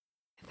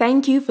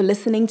Thank you for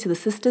listening to the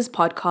Sisters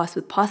Podcast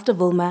with Pastor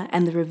Vilma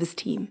and the Rivers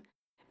team.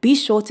 Be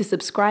sure to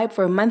subscribe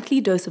for a monthly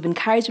dose of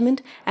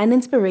encouragement and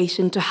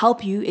inspiration to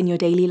help you in your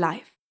daily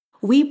life.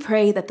 We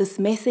pray that this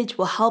message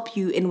will help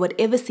you in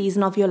whatever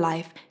season of your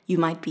life you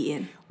might be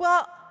in.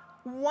 Well,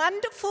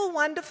 wonderful,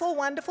 wonderful,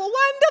 wonderful,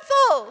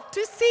 wonderful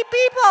to see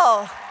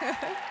people.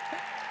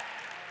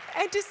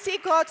 And to see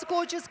God's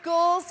gorgeous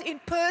girls in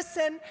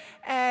person.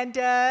 And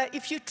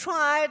if you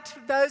tried,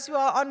 those who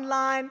are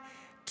online,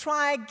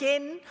 try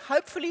again.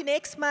 Hopefully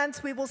next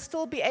month we will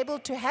still be able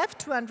to have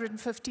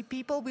 250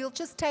 people. We'll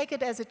just take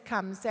it as it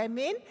comes.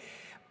 Amen.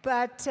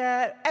 But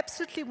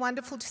absolutely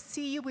wonderful to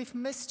see you. We've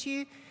missed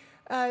you.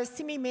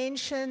 Simi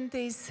mentioned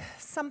there's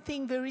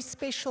something very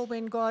special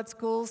when God's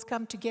girls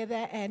come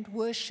together and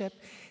worship.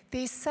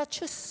 There's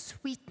such a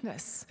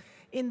sweetness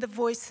in the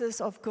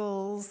voices of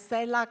girls.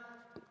 They like,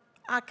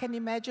 I can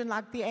imagine,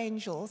 like the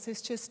angels.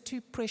 It's just too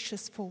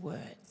precious for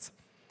words.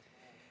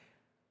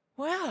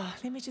 Wow,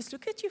 let me just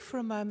look at you for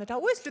a moment. I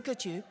always look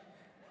at you,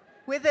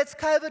 whether it's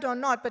COVID or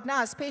not, but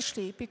now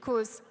especially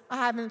because I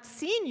haven't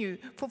seen you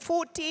for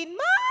 14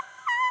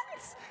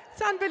 months.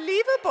 It's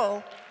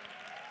unbelievable.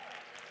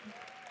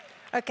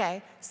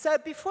 Okay, so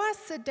before I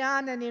sit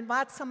down and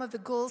invite some of the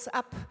girls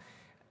up,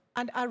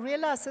 and I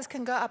realize this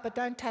can go up, but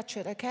don't touch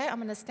it, okay? I'm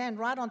going to stand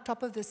right on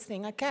top of this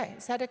thing, okay?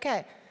 Is that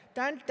okay?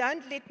 Don't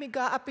let me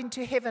go up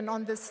into heaven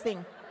on this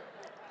thing.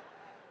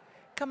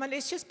 Come on,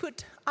 let's just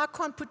I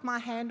can't put my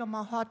hand on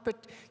my heart,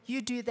 but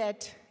you do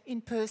that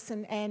in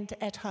person and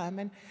at home.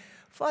 And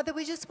Father,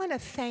 we just want to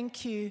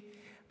thank you.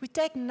 We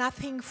take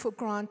nothing for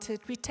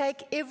granted. We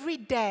take every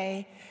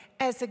day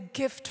as a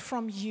gift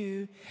from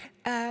you.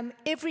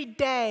 Every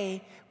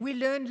day we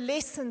learn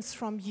lessons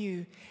from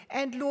you.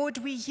 And Lord,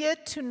 we're here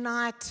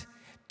tonight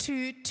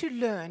to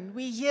learn.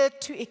 We're here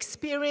to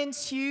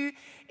experience you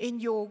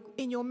in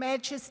your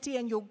majesty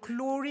and your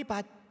glory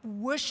by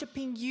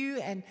worshiping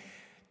you and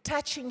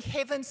touching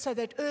heaven so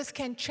that earth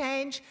can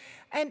change.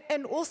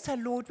 And also,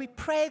 Lord, we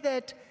pray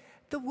that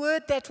the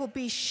word that will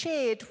be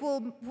shared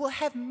will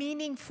have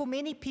meaning for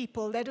many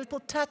people, that it will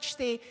touch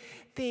their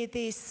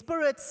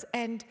spirits,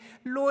 and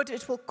Lord,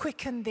 it will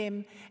quicken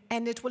them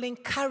and it will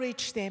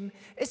encourage them,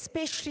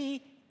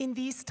 especially in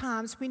these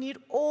times. We need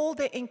all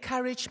the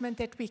encouragement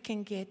that we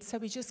can get. So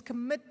we just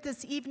commit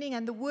this evening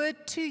and the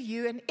word to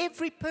you, and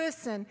every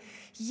person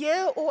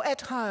here or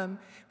at home,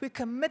 we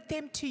commit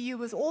them to you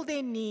with all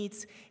their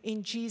needs.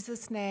 In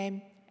Jesus'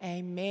 name,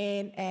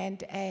 amen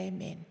and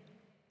amen.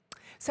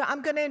 So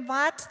I'm going to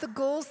invite the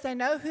girls, they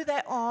know who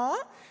they are,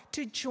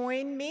 to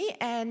join me,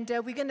 and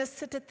we're going to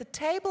sit at the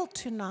table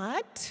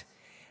tonight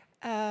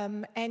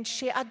and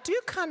share. I do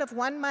kind of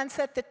 1 month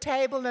at the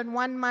table and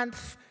 1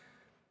 month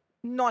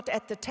not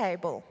at the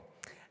table.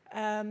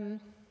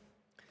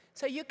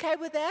 So you okay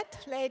with that,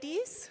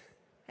 ladies?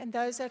 And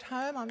those at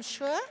home, I'm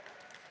sure.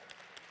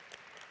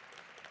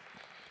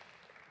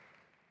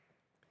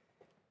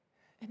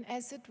 And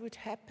as it would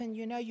happen,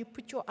 you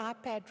put your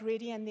iPad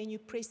ready and then you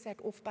press that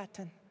off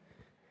button.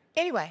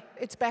 Anyway,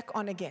 it's back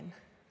on again.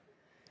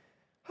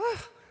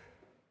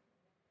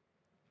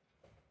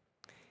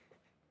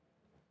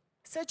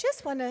 So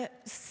just want to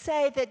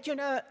say that,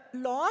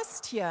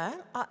 last year,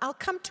 I'll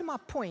come to my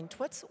point.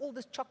 What's all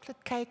this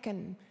chocolate cake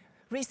and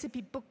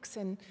recipe books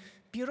and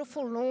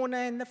beautiful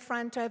Lorna in the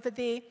front over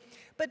there?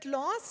 But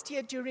last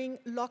year during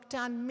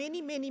lockdown,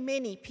 many, many,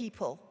 many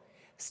people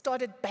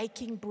started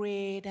baking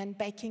bread and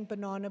baking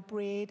banana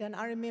bread. And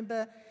I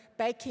remember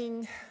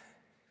baking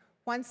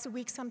once a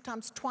week,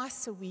 sometimes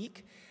twice a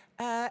week.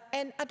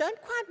 And I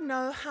don't quite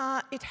know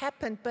how it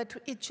happened, but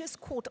it just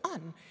caught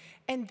on.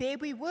 And there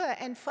we were.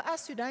 And for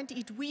us who don't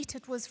eat wheat,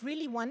 it was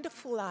really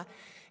wonderful. I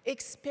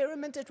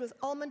experimented with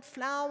almond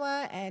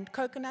flour and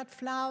coconut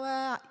flour.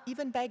 I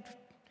even baked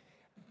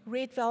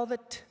red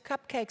velvet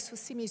cupcakes for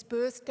Simi's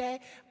birthday.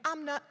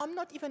 I'm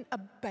not even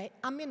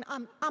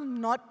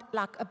I'm not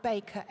like a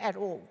baker at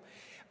all.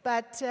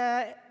 But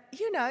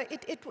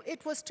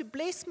it was to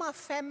bless my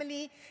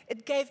family.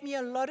 It gave me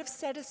a lot of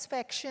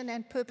satisfaction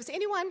and purpose.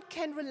 Anyone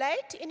can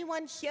relate?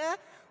 Anyone here?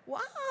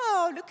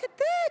 Wow, look at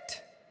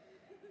that.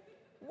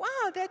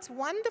 Wow, that's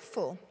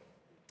wonderful.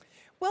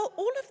 Well,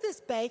 all of this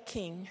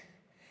baking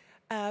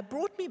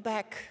brought me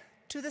back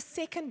to the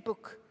second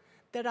book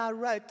that I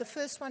wrote. The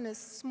first one is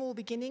Small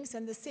Beginnings,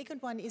 and the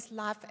second one is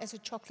Life as a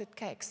Chocolate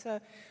Cake. So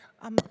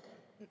I'm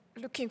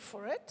looking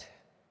for it.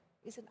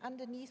 Is it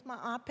underneath my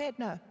iPad?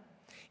 No.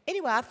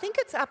 Anyway, I think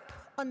it's up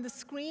on the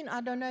screen.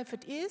 I don't know if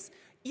it is.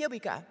 Here we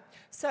go.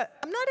 So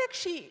I'm not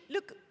actually,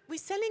 look, we're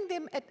selling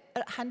them at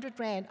 100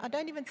 Rand. I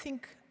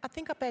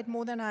think I paid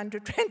more than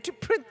 100 Rand to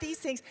print these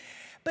things.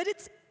 But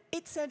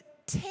it's a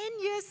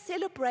 10-year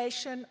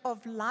celebration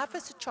of Life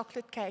as a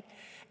Chocolate Cake.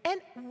 And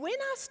when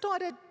I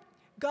started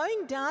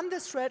going down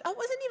this road, I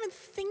wasn't even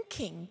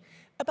thinking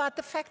about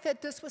the fact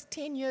that this was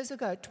 10 years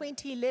ago,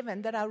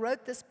 2011, that I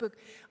wrote this book.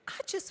 I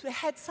just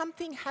had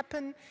something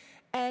happen,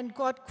 and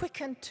God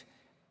quickened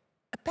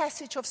a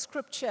passage of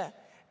scripture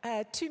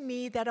to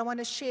me that I want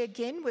to share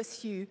again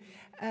with you.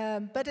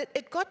 But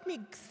it got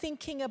me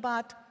thinking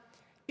about,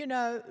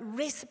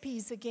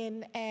 recipes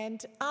again,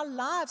 and our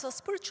lives, our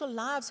spiritual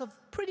lives are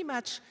pretty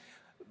much,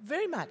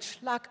 very much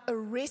like a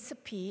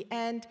recipe.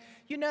 And,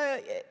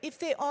 if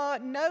there are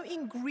no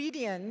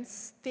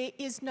ingredients, there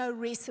is no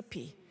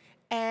recipe.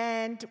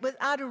 And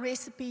without a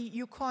recipe,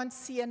 you can't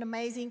see an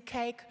amazing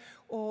cake.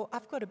 Or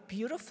I've got a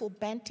beautiful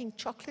Banting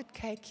chocolate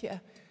cake here.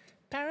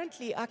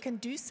 Apparently, I can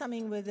do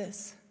something with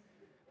this.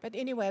 But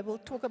anyway, we'll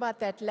talk about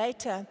that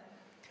later.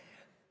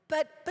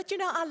 But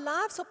our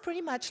lives are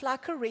pretty much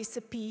like a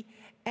recipe.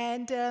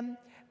 And,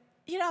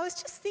 I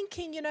was just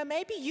thinking,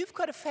 maybe you've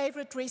got a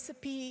favorite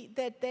recipe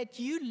that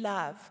you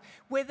love,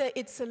 whether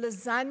it's a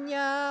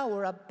lasagna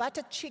or a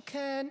butter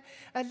chicken.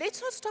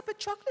 Let's not stop at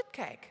chocolate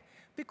cake.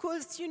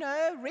 Because,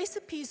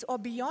 recipes are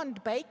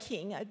beyond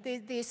baking.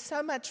 There's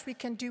so much we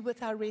can do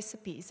with our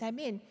recipes.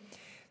 Amen.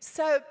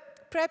 So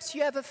perhaps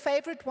you have a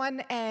favorite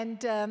one,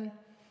 and,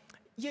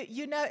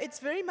 it's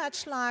very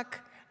much like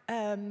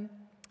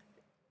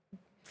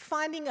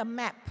finding a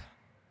map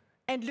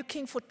and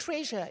looking for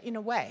treasure in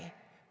a way.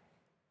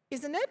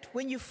 Isn't it?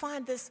 When you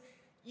find this,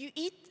 you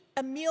eat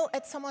a meal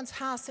at someone's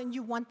house and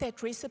you want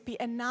that recipe,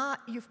 and now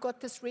you've got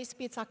this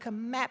recipe. It's like a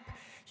map.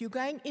 You're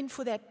going in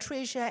for that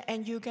treasure,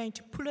 and you're going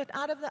to pull it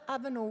out of the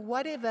oven or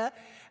whatever,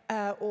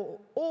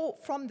 or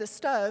from the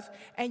stove,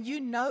 and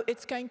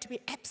it's going to be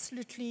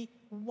absolutely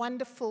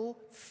wonderful,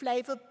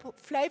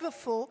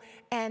 flavorful,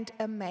 and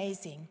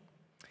amazing.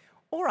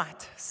 All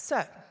right,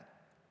 so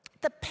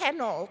the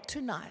panel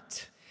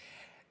tonight.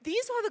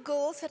 These are the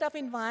girls that I've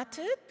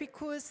invited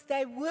because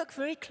they work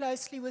very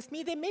closely with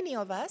me. There are many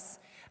of us,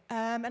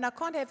 and I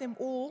can't have them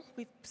all.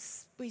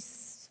 We're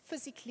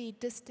physically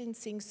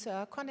distancing, so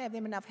I can't have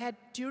them. And I've had,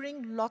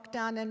 during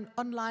lockdown and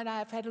online,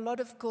 I've had a lot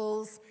of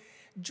girls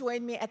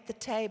join me at the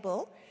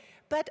table.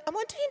 But I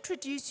want to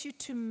introduce you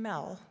to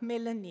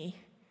Melanie.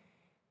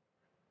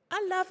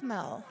 I love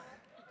Mel.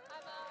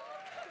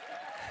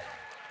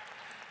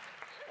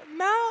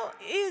 Mel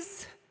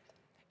is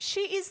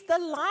the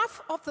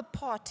life of the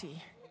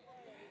party.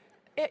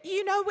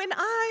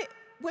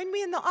 When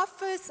we're in the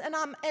office and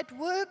I'm at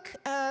work,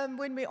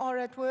 when we are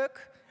at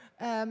work,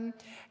 and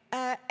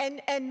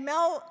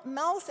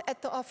Mel's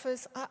at the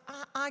office,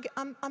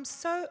 I'm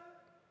so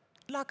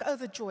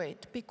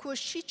overjoyed because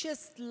she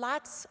just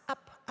lights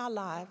up our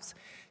lives.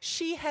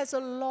 She has a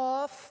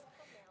laugh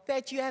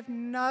that you have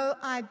no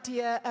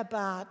idea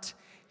about.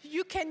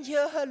 You can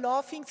hear her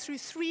laughing through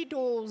 3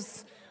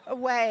 doors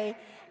away.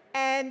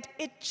 And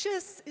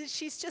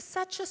she's just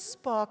such a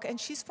spark, and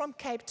she's from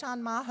Cape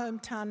Town, my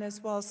hometown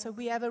as well, so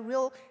we have a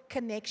real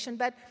connection.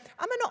 But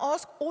I'm going to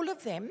ask all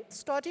of them,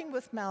 starting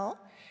with Mel,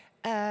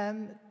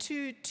 to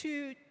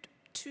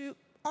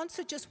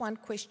answer just one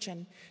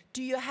question.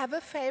 Do you have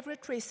a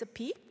favorite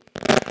recipe?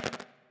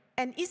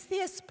 And is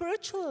there a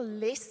spiritual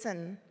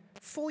lesson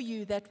for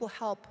you that will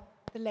help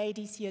the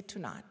ladies here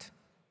tonight?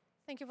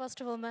 Thank you,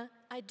 Pastor Wilma.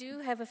 I do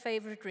have a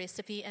favorite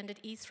recipe, and it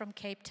is from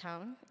Cape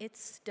Town.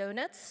 It's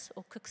donuts,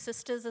 or Cook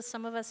Sisters, as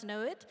some of us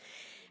know it.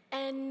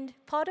 And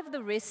part of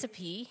the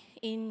recipe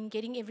in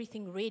getting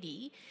everything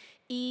ready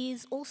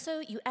is also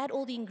you add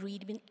all the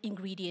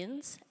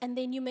ingredients, and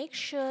then you make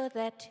sure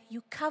that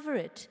you cover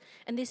it.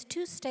 And there's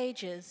 2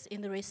 stages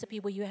in the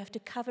recipe where you have to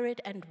cover it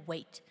and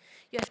wait.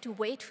 You have to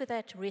wait for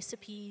that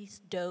recipe's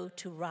dough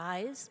to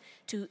rise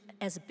to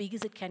as big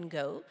as it can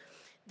go.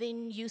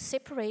 Then you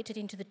separate it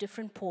into the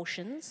different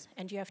portions,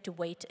 and you have to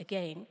wait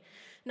again.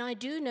 Now, I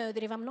do know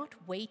that if I'm not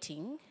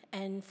waiting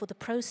and for the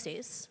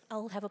process,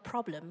 I'll have a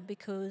problem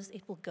because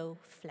it will go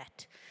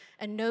flat.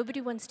 And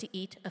nobody wants to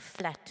eat a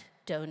flat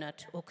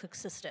donut or Cook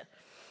Sister.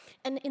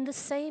 And in the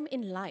same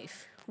in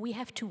life, we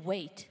have to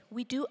wait.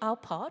 We do our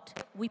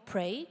part, we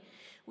pray,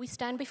 we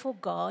stand before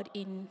God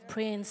in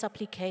prayer and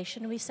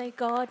supplication, and we say,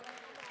 God,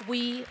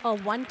 we are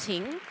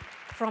wanting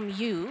from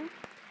you.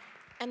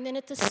 And then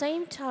at the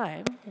same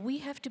time, we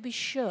have to be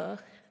sure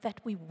that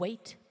we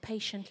wait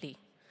patiently.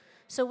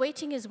 So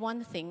waiting is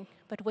one thing,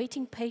 but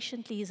waiting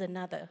patiently is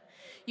another.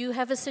 You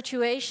have a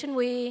situation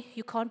where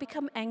you can't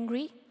become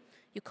angry,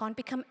 you can't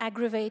become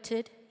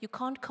aggravated, you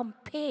can't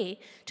compare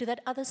to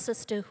that other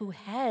sister who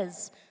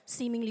has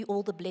seemingly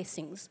all the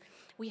blessings.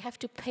 We have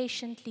to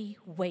patiently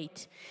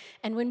wait.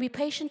 And when we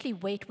patiently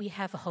wait, we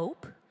have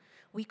hope.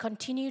 We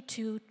continue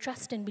to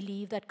trust and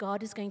believe that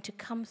God is going to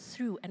come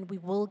through and we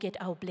will get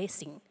our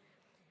blessing.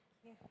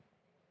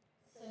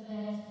 So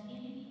that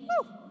in the end, when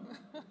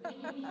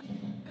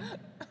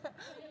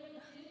we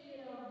do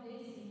get our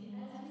blessing,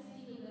 as we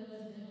see with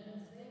those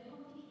donuts, they're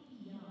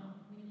completely young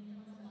when it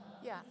comes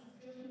out. Yeah. It's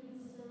dripping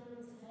with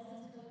syrup, it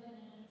has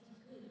coconut, it's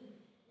good.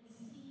 We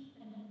see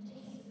and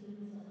taste the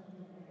goodness of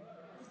the Lord.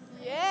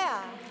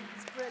 Yeah,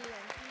 it's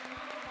brilliant.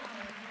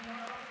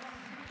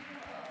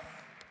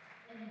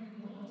 And we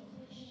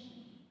wait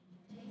patiently, we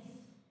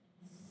taste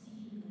and see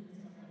the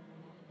goodness of the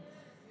Lord.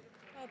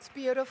 That's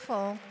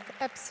beautiful,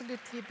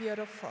 absolutely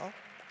beautiful.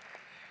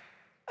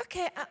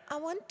 Okay, I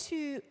want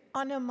to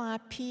honor my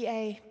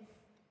PA,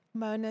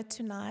 Mona,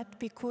 tonight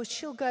because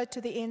she'll go to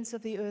the ends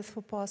of the earth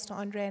for Pastor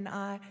Andre and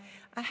I.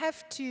 I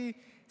have to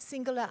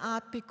single her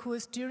out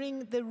because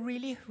during the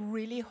really,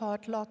 really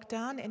hard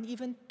lockdown, and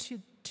even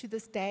to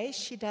this day,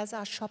 she does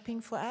our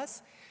shopping for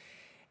us.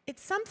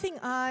 It's something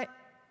I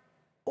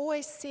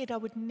always said I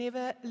would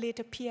never let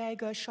a PA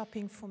go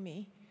shopping for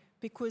me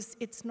because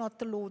it's not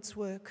the Lord's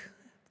work.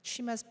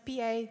 She must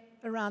PA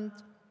around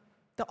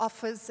the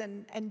office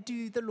and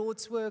do the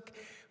Lord's work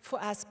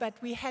for us, but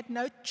we had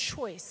no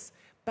choice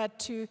but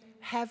to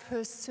have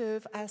her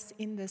serve us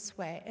in this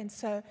way. And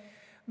so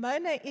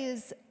Mona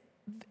is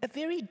a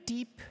very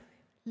deep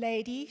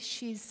lady.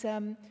 She's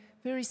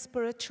very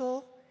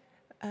spiritual,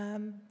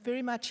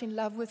 very much in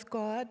love with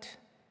God,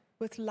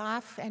 with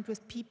life and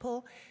with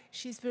people.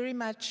 She's very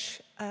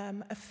much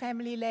a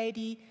family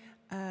lady.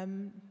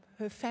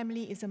 Her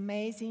family is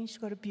amazing. She's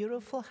got a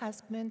beautiful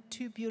husband,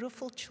 2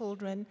 beautiful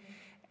children,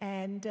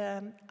 and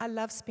I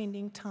love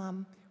spending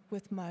time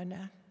with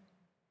Mona.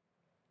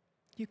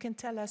 You can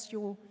tell us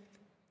your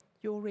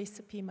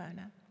recipe,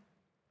 Mona.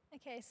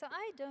 Okay, so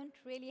I don't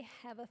really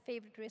have a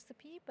favorite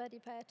recipe, but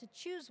if I had to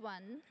choose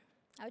one,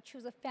 I would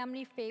choose a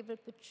family favorite,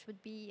 which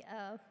would be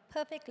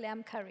perfect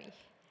lamb curry.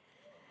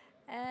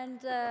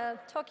 And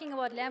talking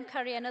about lamb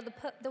curry, I know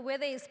the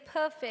weather is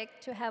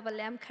perfect to have a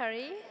lamb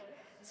curry,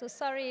 so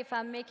sorry if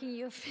I'm making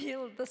you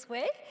feel this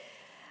way.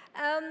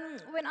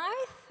 When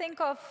I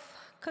think of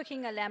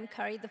cooking a lamb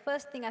curry, the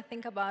first thing I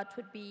think about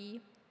would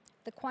be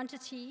the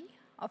quantity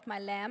of my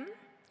lamb,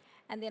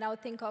 and then I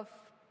would think of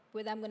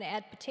whether I'm going to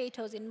add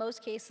potatoes. In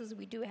most cases,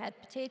 we do add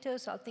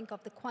potatoes, so I'll think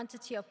of the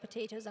quantity of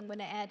potatoes I'm going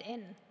to add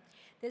in.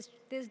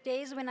 There's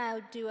days when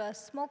I'll do a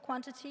small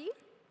quantity,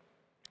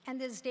 and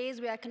there's days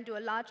where I can do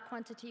a large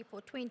quantity for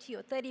 20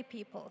 or 30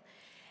 people.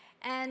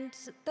 And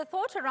the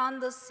thought around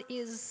this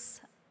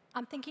is,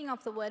 I'm thinking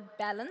of the word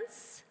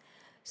balance.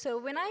 So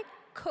when I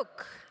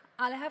cook,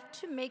 I'll have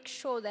to make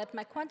sure that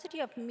my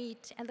quantity of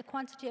meat and the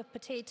quantity of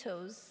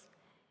potatoes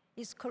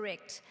is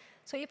correct.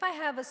 So if I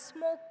have a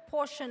small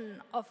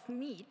portion of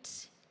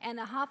meat and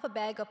a half a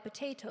bag of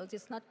potatoes,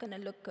 it's not going to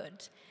look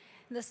good.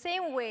 In the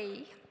same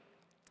way,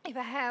 if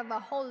I have a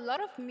whole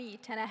lot of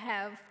meat and I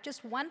have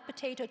just 1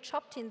 potato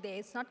chopped in there,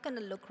 it's not going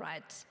to look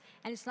right,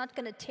 and it's not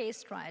going to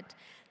taste right.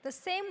 The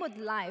same with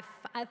life.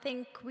 I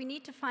think we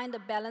need to find a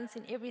balance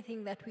in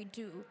everything that we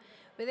do,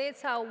 whether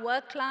it's our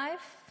work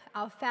life,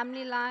 our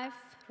family life,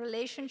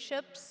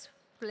 relationships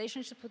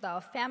with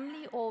our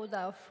family or with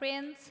our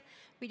friends.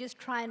 We just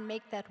try and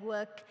make that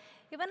work.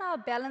 Even our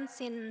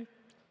balance in,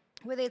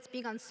 whether it's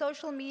being on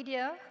social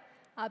media,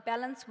 our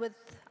balance with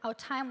our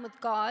time with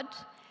God,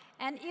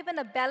 and even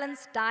a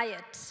balanced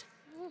diet.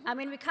 I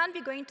mean, we can't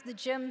be going to the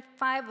gym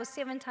 5 or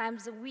 7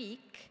 times a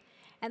week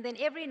and then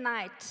every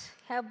night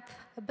have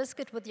a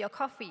biscuit with your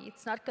coffee.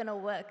 It's not going to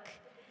work.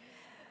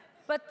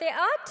 But there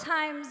are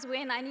times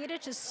when I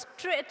needed to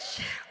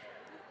stretch.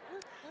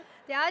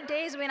 There are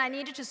days when I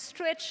needed to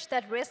stretch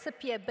that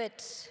recipe a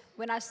bit.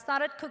 When I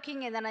started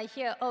cooking and then I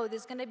hear, oh,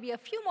 there's going to be a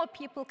few more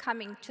people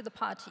coming to the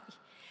party.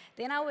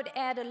 Then I would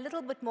add a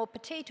little bit more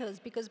potatoes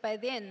because by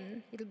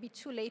then it'll be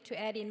too late to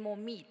add in more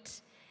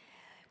meat.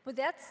 With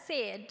that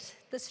said,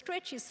 the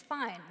stretch is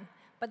fine,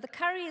 but the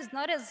curry is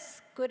not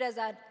as good as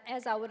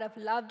I would have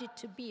loved it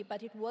to be,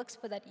 but it works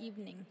for that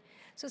evening.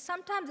 So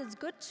sometimes it's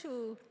good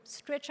to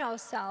stretch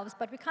ourselves,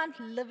 but we can't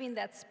live in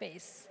that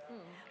space.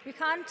 We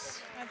can't.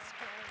 That's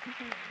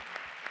great.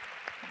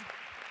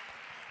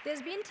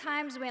 There's been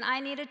times when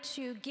I needed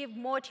to give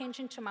more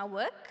attention to my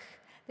work.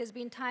 There's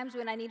been times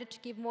when I needed to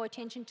give more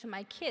attention to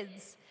my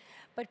kids.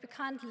 But we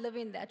can't live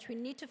in that. We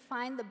need to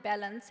find the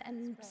balance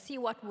and see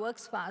what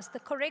works for us. The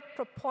correct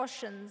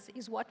proportions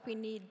is what we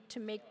need to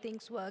make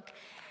things work.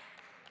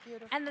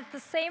 Beautiful. And at the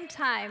same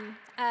time,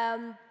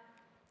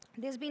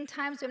 there's been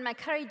times when my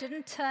curry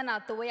didn't turn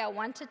out the way I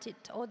wanted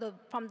it, or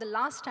from the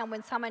last time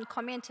when someone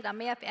commented, I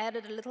may have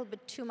added a little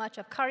bit too much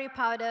of curry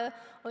powder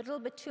or a little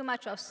bit too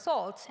much of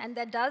salt, and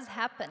that does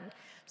happen.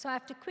 So I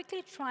have to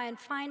quickly try and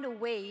find a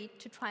way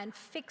to try and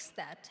fix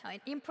that.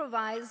 I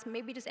improvise,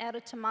 maybe just add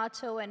a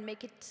tomato and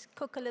make it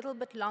cook a little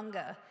bit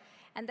longer.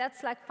 And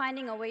that's like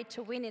finding a way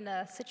to win in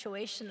a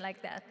situation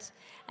like that.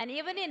 And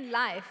even in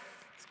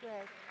life, That's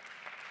great.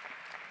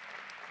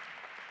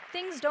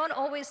 things don't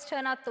always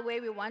turn out the way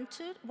we want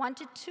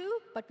it to,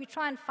 but we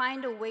try and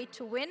find a way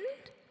to win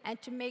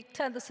and to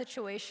turn the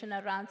situation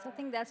around. So I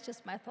think that's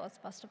just my thoughts,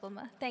 Pastor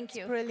Wilma. Thank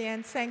you.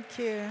 Brilliant. Thank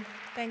you.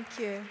 Thank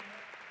you.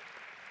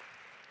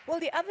 Well,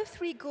 the other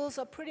 3 girls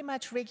are pretty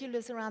much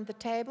regulars around the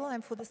table,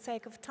 and for the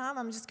sake of time,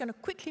 I'm just going to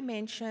quickly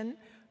mention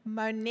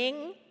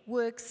Moneng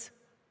works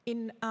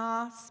in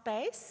our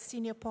space,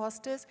 senior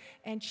pastors,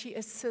 and she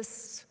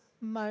assists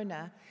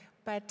Mona.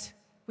 But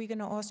we're going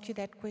to ask you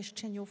that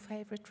question, your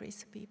favorite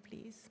recipe,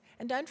 please.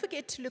 And don't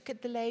forget to look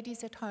at the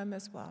ladies at home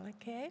as well,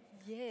 okay?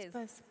 Yes.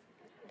 Suppose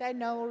they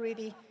know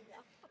already.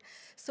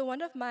 So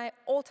one of my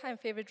all-time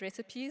favorite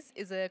recipes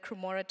is a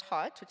cremora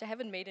tart, which I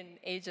haven't made in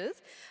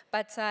ages,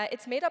 but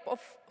it's made up of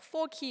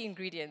 4 key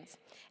ingredients.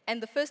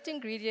 And the first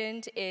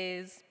ingredient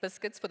is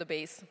biscuits for the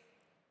base.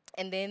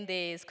 And then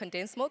there's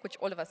condensed milk, which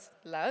all of us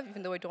love,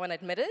 even though we don't want to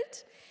admit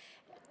it.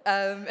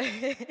 Um,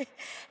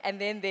 and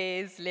then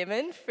there's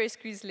lemon, fresh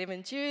squeezed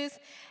lemon juice.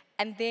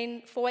 And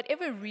then, for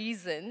whatever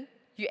reason,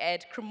 you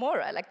add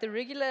cremora, like the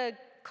regular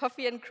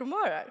coffee and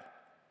cremora.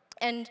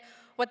 And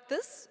what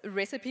this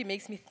recipe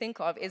makes me think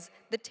of is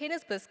the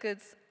tennis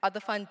biscuits are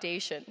the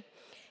foundation.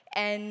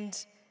 And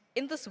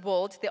in this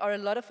world, there are a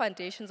lot of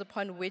foundations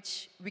upon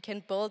which we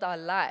can build our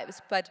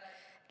lives. But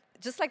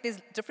just like there's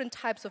different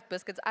types of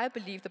biscuits, I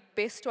believe the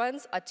best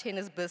ones are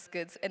tennis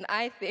biscuits. And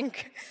I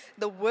think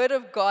the Word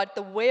of God,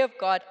 the way of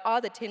God,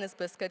 are the tennis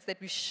biscuits that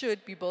we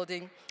should be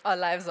building our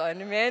lives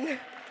on. Amen.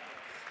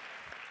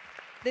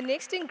 The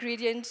next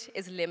ingredient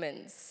is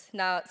lemons.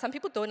 Now, some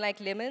people don't like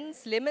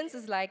lemons. Lemons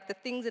is like the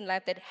things in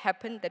life that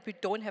happen that we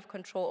don't have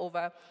control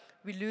over.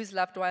 We lose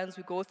loved ones,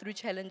 we go through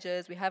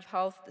challenges, we have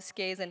health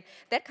scares, and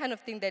that kind of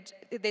thing that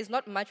there's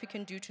not much we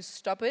can do to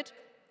stop it,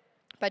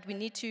 but we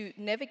need to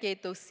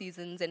navigate those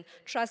seasons and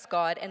trust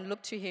God and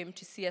look to Him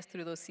to see us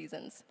through those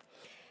seasons.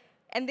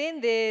 And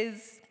then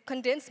there's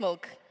condensed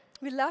milk.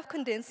 We love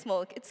condensed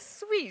milk. It's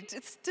sweet,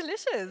 it's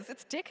delicious,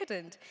 it's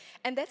decadent.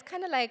 And that's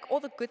kind of like all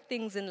the good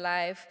things in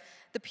life,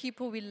 the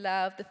people we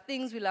love, the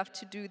things we love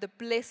to do, the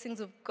blessings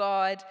of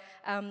God,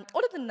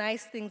 all of the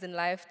nice things in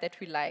life that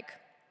we like.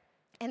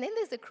 And then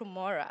there's the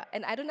cremora.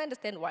 And I don't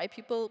understand why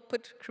people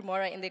put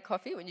cremora in their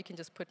coffee when you can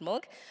just put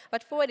milk.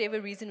 But for whatever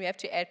reason, we have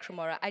to add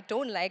cremora. I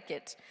don't like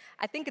it.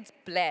 I think it's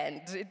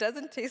bland. It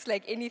doesn't taste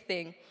like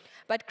anything.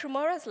 But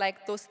cremora is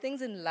like those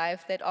things in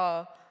life that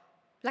are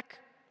like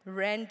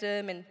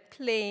random and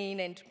plain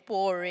and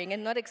boring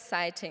and not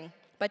exciting,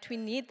 but we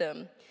need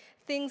them.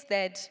 Things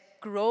that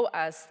grow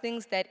us,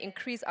 things that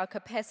increase our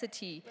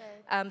capacity,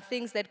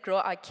 things that grow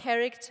our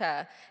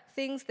character,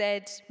 things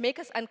that make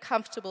us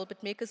uncomfortable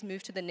but make us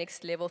move to the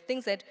next level,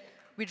 things that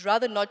we'd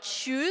rather not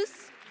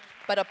choose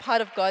but are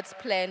part of God's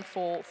plan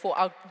for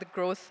the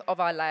growth of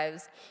our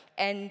lives.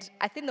 And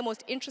I think the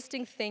most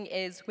interesting thing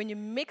is when you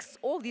mix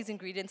all these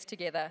ingredients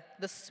together,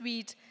 the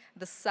sweet,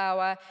 the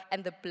sour,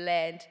 and the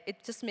bland,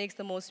 it just makes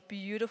the most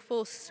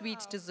beautiful,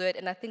 sweet dessert.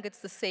 And I think it's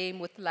the same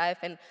with life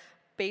and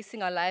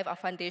basing our life, our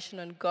foundation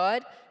on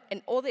God,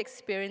 and all the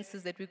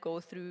experiences that we go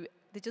through,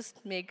 they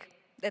just make,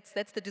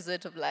 that's the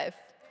dessert of life.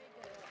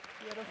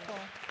 Beautiful.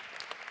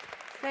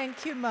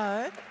 Thank you,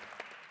 Mo.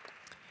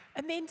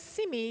 And then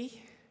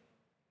Simi,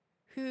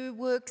 who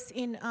works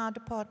in our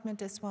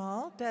department as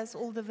well, does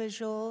all the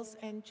visuals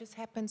and just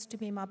happens to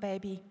be my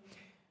baby.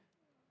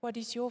 What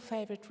is your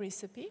favorite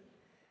recipe?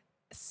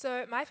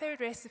 So my favorite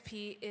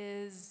recipe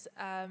is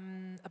a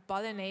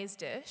bolognese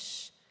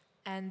dish,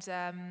 and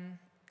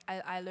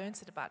I learned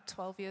it about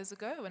 12 years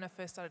ago when I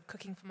first started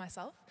cooking for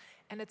myself.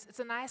 And it's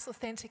a nice,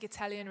 authentic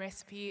Italian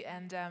recipe,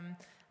 and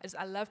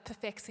I love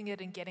perfecting it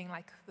and getting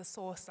like the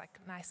sauce like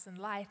nice and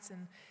light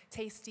and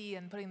tasty,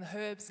 and putting the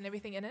herbs and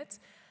everything in it.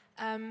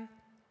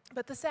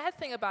 But the sad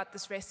thing about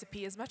this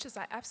recipe, as much as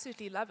I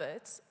absolutely love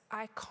it,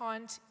 I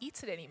can't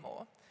eat it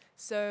anymore.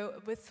 So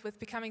with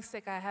becoming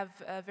sick, I have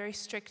very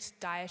strict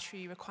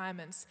dietary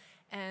requirements.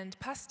 And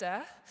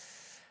pasta,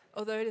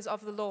 although it is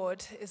of the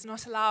Lord, is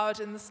not allowed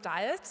in this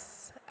diet.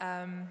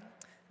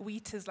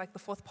 Wheat is like the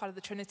fourth part of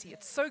the Trinity.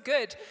 It's so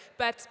good,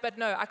 but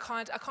no, I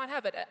can't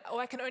have it.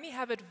 Or I can only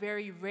have it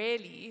very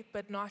rarely,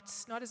 but not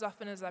as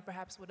often as I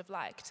perhaps would have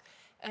liked.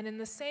 And in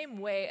the same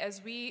way,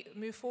 as we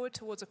move forward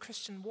towards a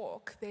Christian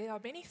walk, there are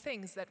many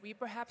things that we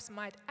perhaps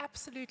might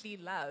absolutely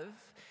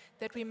love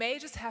that we may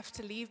just have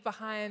to leave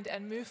behind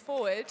and move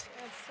forward.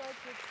 That's so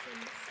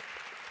good.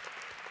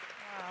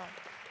 Wow.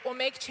 Or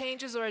make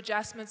changes or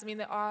adjustments. I mean,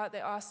 there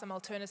are some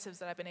alternatives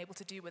that I've been able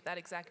to do with that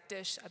exact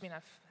dish. I mean,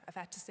 I've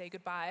had to say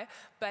goodbye,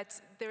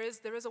 but there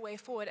is a way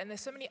forward, and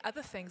there's so many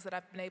other things that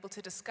I've been able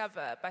to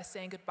discover by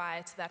saying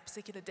goodbye to that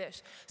particular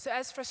dish. So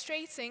as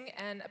frustrating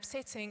and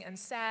upsetting and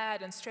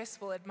sad and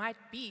stressful it might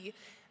be,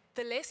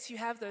 the less you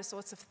have those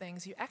sorts of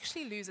things, you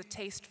actually lose a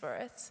taste for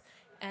it,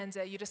 and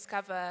you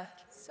discover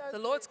the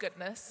Lord's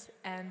goodness,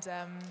 and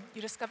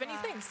you discover new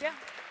things. Yeah.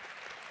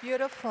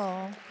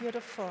 Beautiful,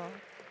 beautiful.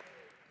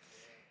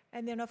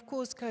 And then, of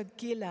course,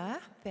 Kogila,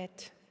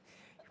 that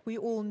we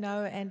all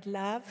know and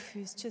love,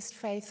 who's just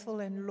faithful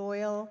and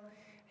loyal,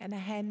 and a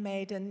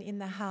handmaiden in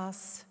the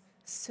house,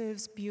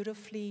 serves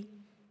beautifully,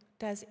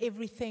 does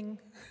everything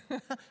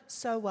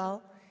so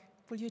well.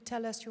 Will you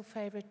tell us your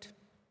favorite?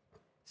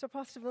 So,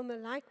 Pastor Wilma,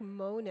 like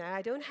Mona,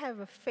 I don't have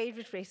a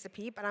favorite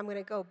recipe, but I'm going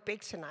to go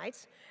big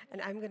tonight,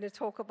 and I'm going to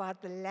talk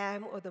about the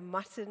lamb or the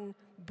mutton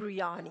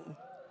biryani,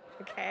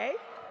 okay?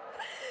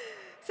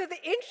 So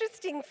the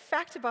interesting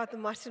fact about the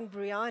mutton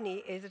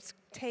biryani is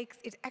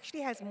it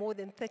actually has more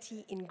than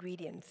 30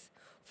 ingredients,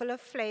 full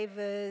of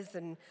flavors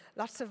and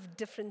lots of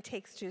different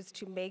textures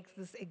to make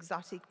this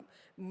exotic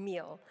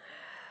meal.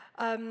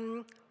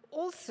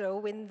 Also,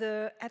 when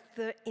the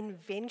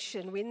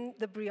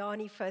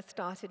biryani first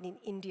started in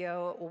India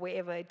or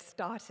wherever it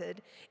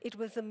started, it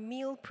was a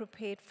meal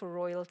prepared for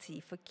royalty,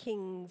 for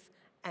kings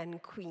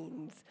and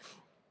queens.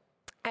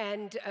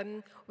 And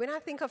when I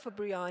think of a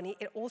biryani,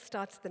 it all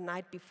starts the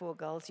night before,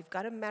 girls. You've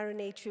got to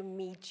marinate your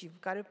meat, you've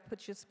got to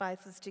put your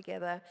spices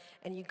together,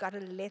 and you've got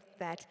to let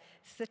that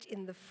sit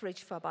in the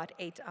fridge for about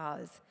 8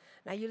 hours.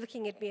 Now you're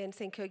looking at me and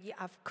saying, Kogi,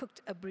 I've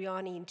cooked a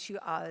biryani in 2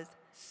 hours.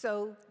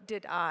 So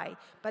did I.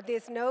 But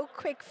there's no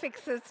quick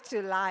fixes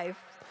to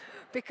life.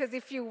 Because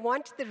if you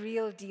want the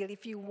real deal,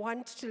 if you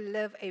want to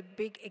live a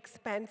big,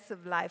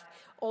 expansive life,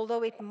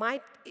 although it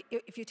might,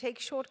 if you take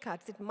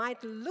shortcuts, it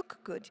might look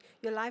good,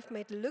 your life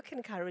might look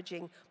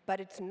encouraging, but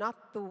it's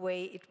not the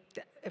way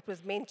it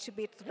was meant to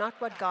be. It's not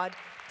what God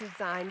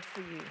designed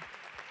for you.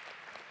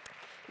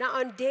 Now,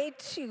 on day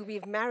 2,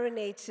 we've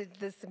marinated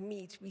this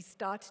meat. We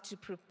start to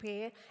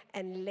prepare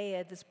and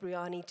layer this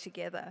biryani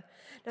together.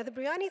 Now, the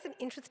biryani is an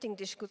interesting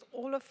dish because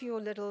all of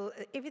your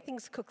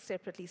everything's cooked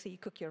separately. So you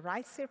cook your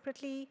rice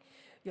separately,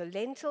 your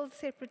lentils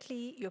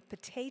separately, your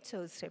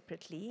potatoes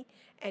separately,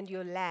 and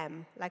your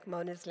lamb, like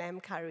Mona's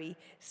lamb curry,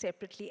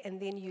 separately. And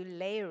then you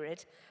layer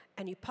it,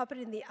 and you pop it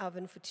in the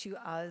oven for 2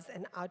 hours,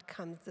 and out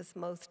comes this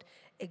most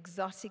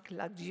exotic,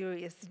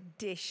 luxurious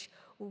dish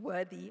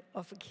worthy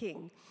of a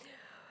king.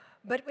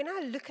 But when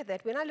I look at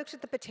that, when I looked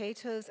at the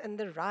potatoes and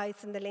the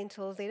rice and the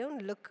lentils, they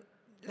don't look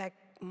like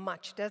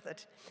much, does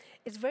it?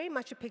 It's very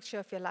much a picture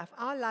of your life.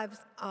 Our lives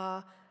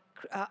are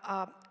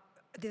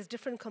there's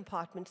different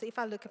compartments. So if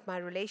I look at my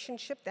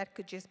relationship, that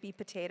could just be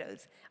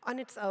potatoes. On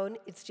its own,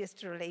 it's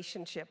just a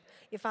relationship.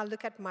 If I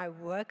look at my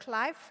work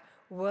life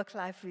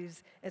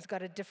has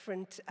got a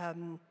different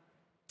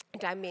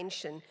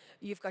dimension.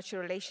 You've got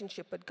your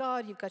relationship with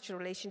God, you've got your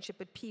relationship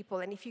with people,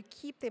 and if you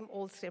keep them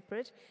all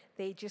separate,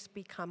 they just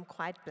become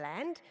quite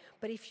bland.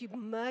 But if you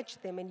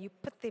merge them and you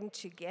put them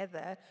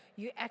together,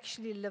 you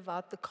actually live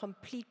out the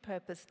complete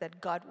purpose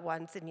that God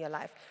wants in your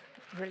life.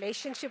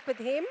 Relationship with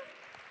Him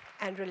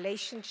and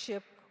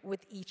relationship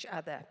with each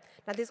other.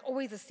 Now, there's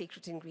always a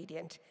secret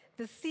ingredient.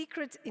 The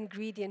secret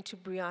ingredient to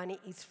biryani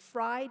is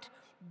fried,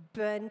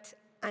 burnt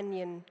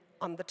onion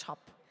on the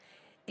top.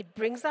 It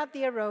brings out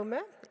the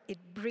aroma, it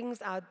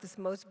brings out this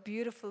most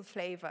beautiful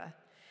flavor.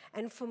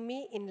 And for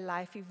me in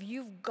life, if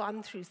you've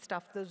gone through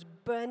stuff, those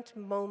burnt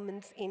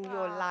moments in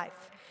your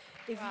life,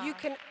 if you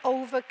can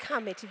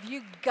overcome it, if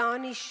you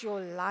garnish your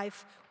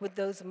life with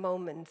those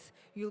moments,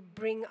 you'll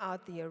bring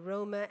out the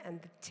aroma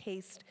and the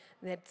taste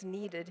that's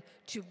needed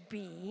to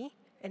be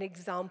an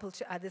example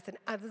to others, and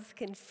others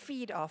can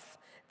feed off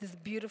this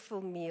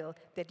beautiful meal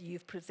that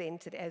you've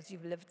presented as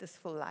you've lived this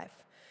full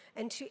life.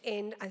 And to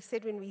end, I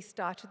said when we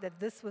started that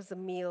this was a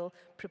meal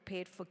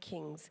prepared for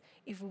kings.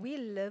 If we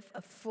live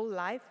a full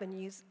life and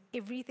use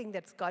everything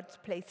that God's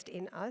placed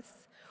in us,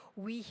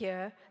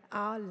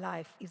 our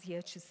life is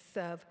here to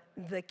serve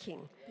the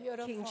King,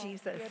 Beautiful, King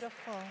Jesus.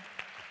 Beautiful.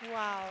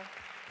 Wow.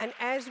 And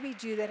as we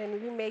do that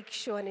and we make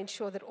sure and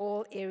ensure that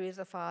all areas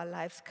of our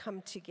lives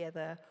come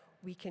together,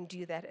 we can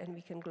do that and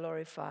we can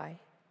glorify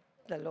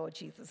the Lord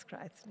Jesus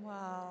Christ.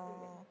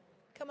 Wow.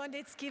 Come on,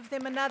 let's give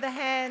them another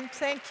hand.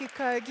 Thank you,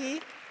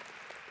 Kogi.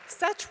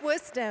 Such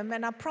wisdom,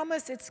 and I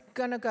promise it's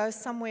going to go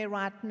somewhere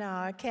right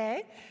now,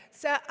 okay?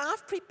 So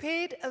I've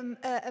prepared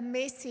a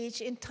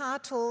message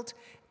entitled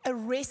A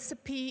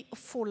Recipe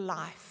for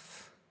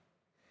Life.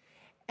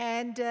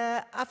 And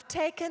I've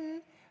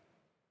taken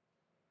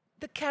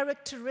the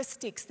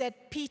characteristics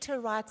that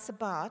Peter writes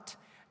about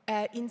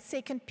in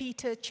 2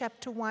 Peter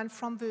chapter 1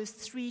 from verse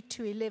 3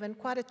 to 11,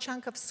 quite a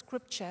chunk of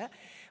scripture.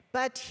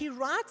 But he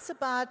writes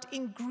about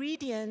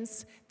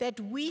ingredients that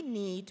we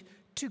need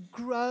to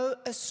grow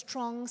a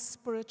strong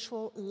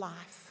spiritual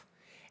life.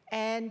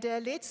 And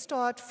let's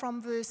start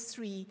from verse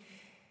 3.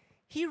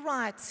 He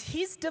writes,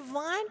 His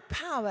divine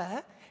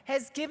power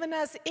has given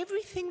us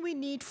everything we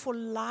need for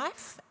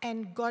life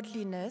and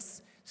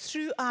godliness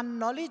through our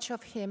knowledge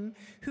of Him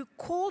who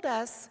called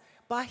us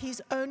by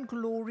His own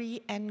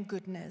glory and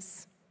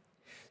goodness.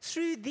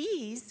 Through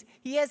these,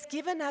 He has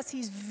given us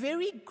His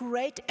very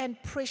great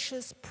and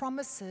precious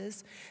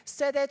promises,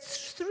 so that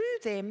through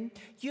them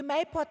you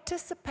may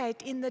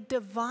participate in the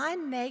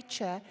divine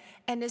nature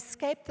and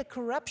escape the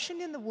corruption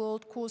in the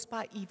world caused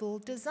by evil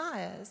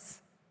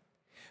desires.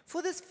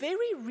 For this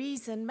very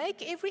reason,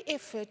 make every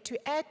effort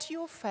to add to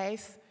your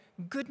faith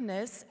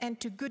goodness, and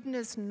to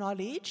goodness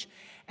knowledge,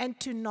 and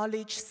to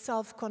knowledge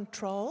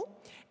self-control,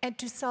 and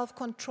to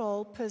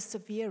self-control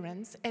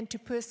perseverance, and to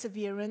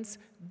perseverance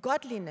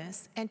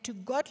godliness, and to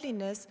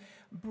godliness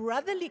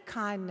brotherly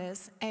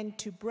kindness, and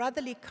to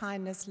brotherly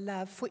kindness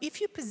love. For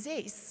if you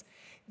possess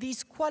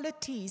these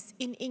qualities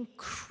in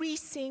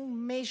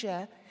increasing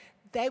measure,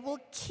 they will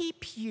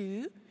keep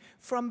you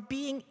from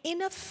being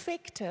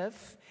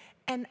ineffective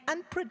and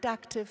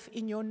unproductive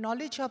in your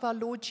knowledge of our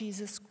Lord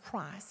Jesus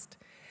Christ.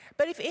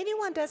 But if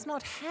anyone does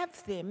not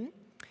have them,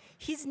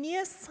 he's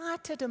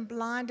nearsighted and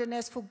blind and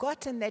has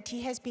forgotten that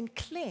he has been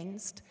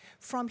cleansed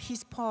from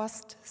his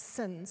past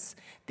sins.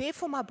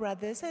 Therefore, my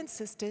brothers and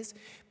sisters,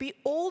 be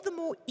all the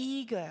more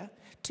eager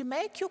to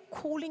make your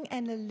calling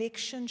and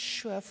election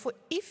sure. For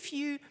if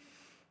you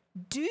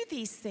do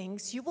these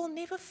things, you will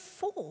never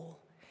fall,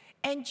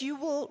 and you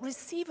will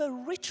receive a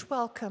rich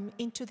welcome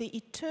into the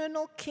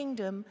eternal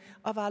kingdom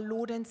of our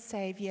Lord and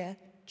Savior,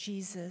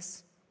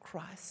 Jesus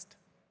Christ.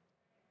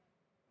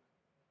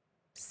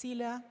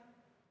 Selah,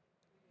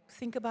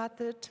 think about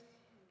that.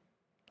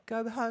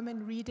 Go home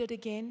and read it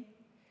again.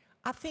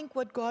 I think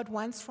what God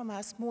wants from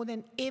us more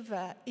than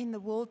ever in the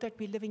world that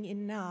we're living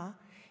in now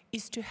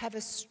is to have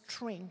a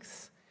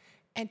strength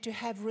and to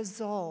have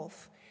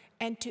resolve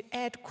and to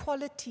add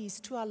qualities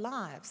to our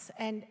lives.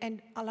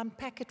 And I'll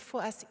unpack it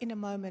for us in a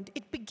moment.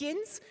 It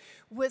begins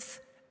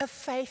with a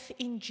faith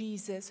in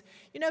Jesus.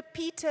 You know,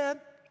 Peter,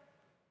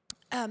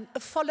 a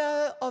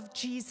follower of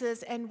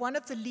Jesus and one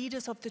of the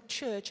leaders of the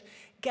church,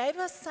 gave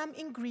us some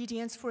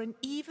ingredients for an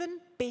even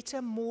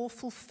better, more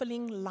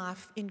fulfilling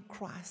life in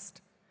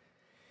Christ.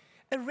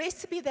 A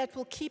recipe that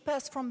will keep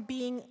us from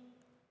being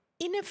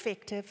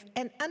ineffective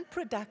and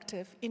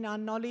unproductive in our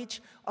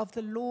knowledge of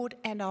the Lord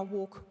and our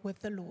walk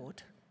with the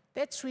Lord.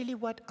 That's really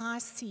what I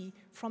see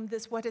from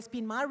this, what has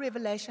been my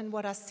revelation,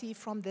 what I see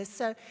from this.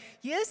 So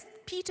here's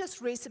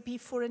Peter's recipe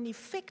for an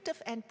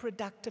effective and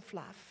productive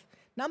life.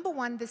 Number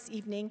one this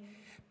evening,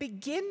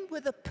 begin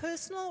with a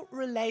personal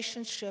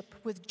relationship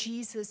with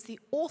Jesus, the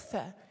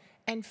author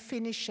and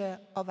finisher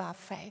of our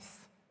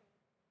faith.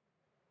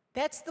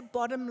 That's the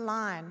bottom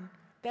line.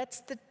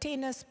 That's the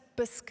tennis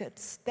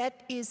biscuits.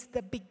 That is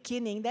the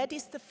beginning. That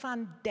is the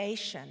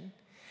foundation.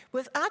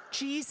 Without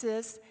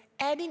Jesus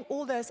adding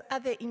all those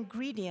other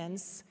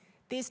ingredients,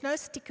 there's no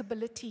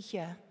stickability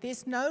here.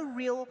 There's no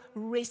real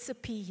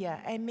recipe here.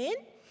 Amen?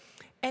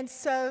 And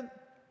so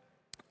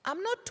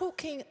I'm not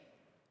talking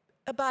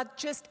about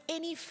just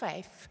any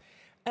faith,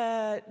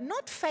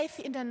 not faith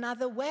in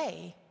another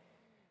way.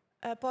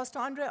 Pastor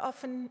Andre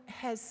often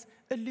has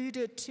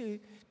alluded to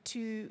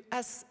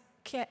us,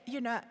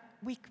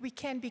 we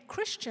can be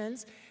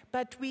Christians,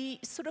 but we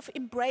sort of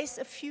embrace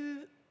a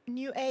few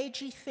new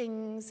agey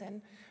things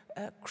and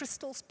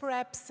crystals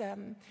perhaps,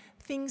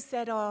 things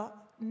that are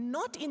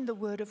not in the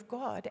Word of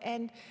God.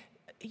 And,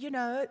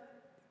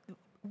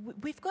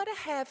 we've got to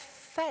have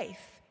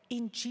faith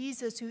in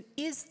Jesus, who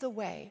is the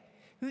way,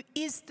 who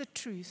is the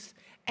truth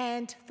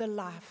and the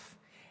life.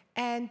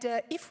 And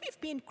if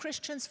we've been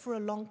Christians for a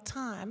long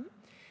time,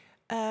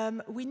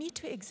 we need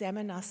to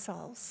examine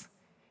ourselves.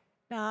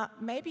 Now,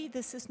 maybe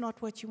this is not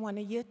what you want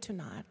to hear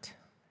tonight,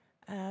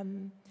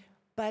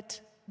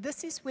 but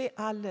this is where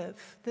I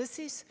live. This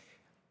is,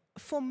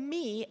 for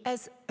me,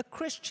 as a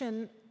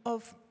Christian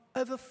of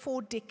over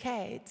 4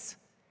 decades,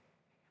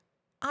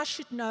 I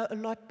should know a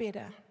lot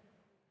better.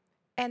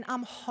 And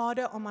I'm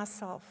harder on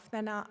myself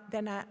than I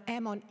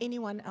am on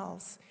anyone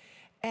else.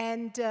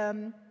 And,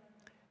 I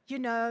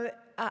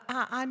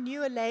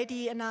knew a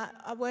lady, and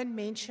I won't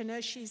mention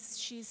her.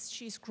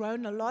 She's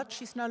grown a lot.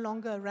 She's no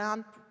longer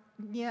around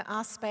near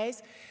our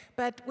space.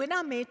 But when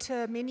I met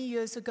her many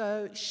years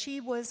ago, she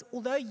was,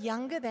 although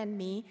younger than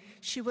me,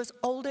 she was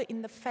older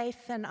in the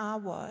faith than I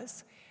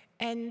was.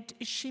 And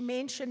she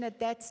mentioned at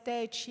that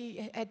stage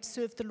she had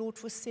served the Lord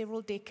for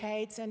several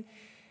decades. And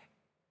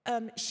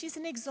she's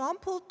an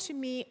example to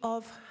me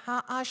of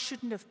how I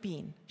shouldn't have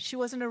been. She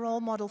wasn't a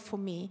role model for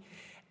me.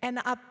 And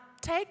I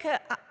take her,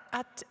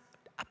 I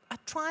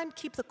try and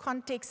keep the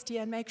context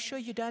here and make sure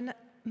you don't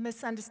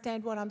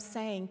misunderstand what I'm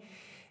saying.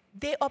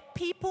 There are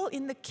people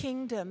in the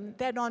kingdom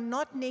that are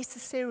not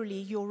necessarily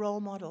your role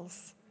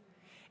models.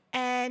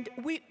 And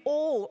we,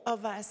 all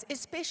of us,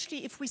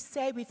 especially if we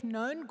say we've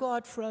known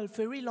God for a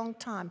very long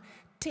time,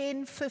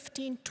 10,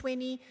 15,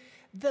 20,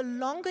 the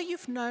longer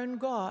you've known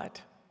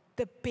God,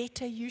 the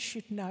better you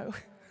should know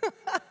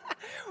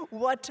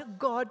what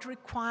God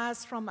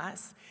requires from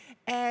us.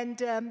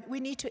 And we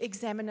need to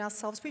examine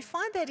ourselves. We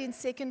find that in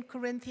 2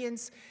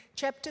 Corinthians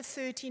chapter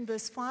 13,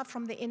 verse 5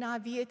 from the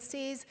NIV. It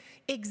says,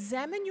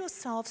 examine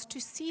yourselves to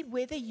see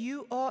whether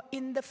you are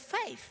in the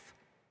faith.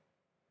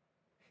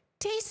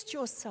 Test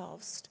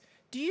yourselves.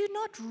 Do you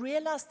not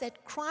realize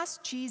that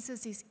Christ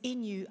Jesus is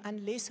in you,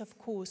 unless, of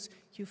course,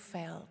 you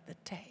fail the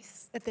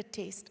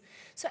test?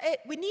 So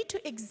we need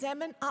to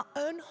examine our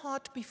own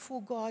heart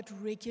before God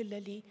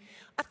regularly.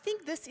 I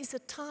think this is a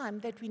time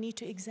that we need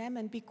to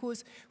examine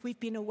because we've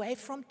been away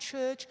from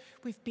church,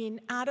 we've been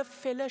out of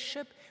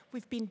fellowship,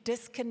 we've been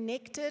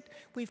disconnected,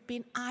 we've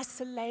been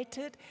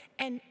isolated,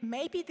 and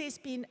maybe there's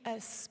been a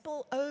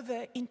spill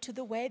over into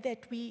the way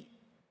that we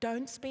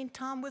don't spend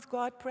time with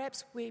God,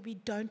 perhaps, where we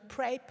don't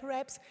pray,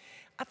 perhaps.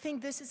 I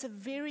think this is a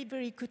very,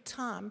 very good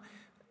time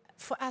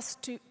for us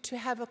to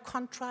have a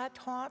contrite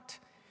heart,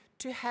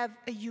 to have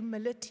a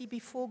humility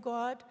before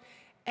God,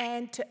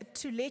 and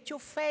to let your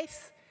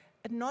faith,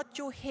 not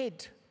your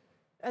head,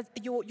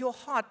 your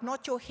heart,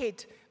 not your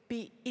head,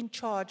 be in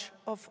charge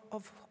of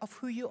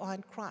who you are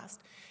in Christ.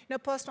 You know,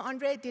 Pastor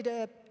Andre did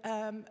a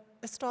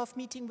staff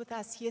meeting with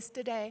us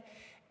yesterday,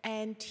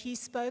 and he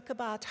spoke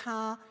about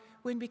how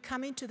when we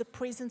come into the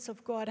presence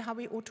of God, how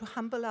we ought to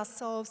humble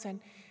ourselves,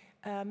 and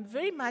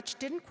very much,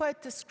 didn't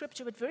quote the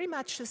scripture, but very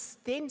much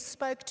just then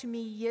spoke to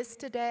me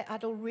yesterday.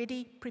 I'd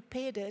already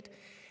prepared it.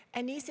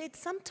 And he said,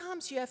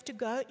 sometimes you have to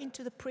go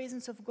into the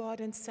presence of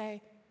God and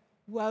say,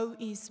 woe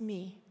is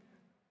me.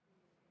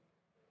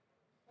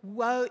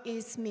 Woe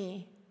is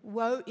me.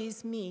 Woe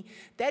is me.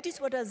 That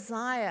is what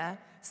Isaiah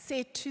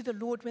said to the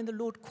Lord when the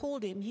Lord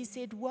called him, he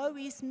said, "Woe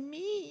is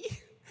me,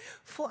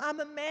 for I'm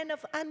a man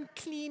of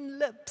unclean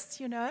lips,"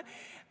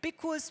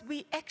 because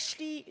we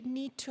actually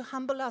need to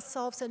humble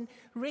ourselves and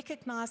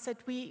recognize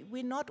that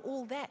we're not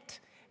all that.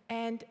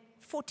 And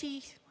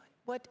 40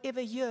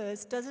 whatever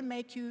years doesn't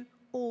make you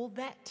all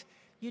that.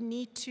 You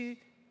need to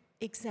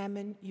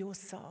examine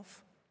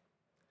yourself.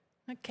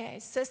 Okay,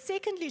 so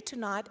secondly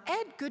tonight,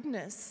 add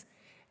goodness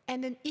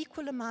and an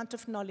equal amount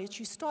of knowledge.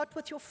 You start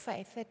with your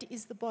faith, that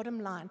is the bottom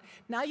line.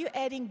 Now you're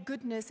adding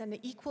goodness and an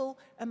equal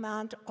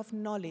amount of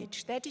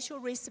knowledge. That is your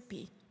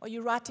recipe. Are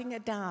you writing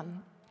it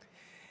down?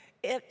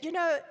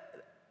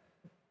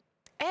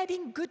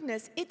 Adding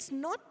goodness, it's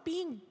not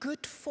being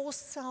good for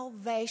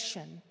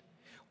salvation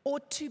or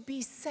to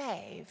be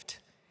saved,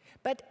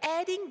 but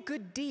adding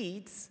good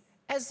deeds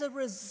as a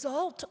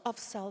result of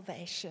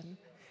salvation.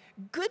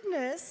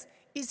 Goodness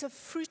is a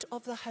fruit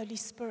of the Holy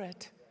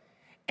Spirit.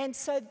 And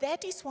so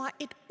that is why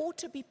it ought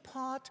to be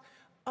part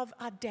of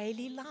our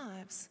daily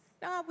lives.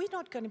 Now, we're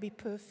not going to be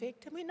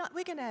perfect, and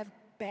we're going to have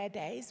bad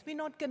days. We're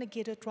not going to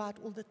get it right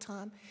all the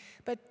time.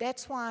 But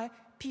that's why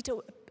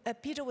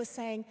Peter was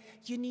saying,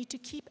 you need to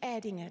keep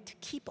adding it,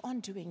 keep on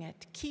doing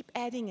it, keep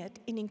adding it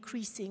in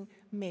increasing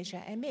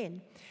measure.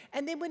 Amen.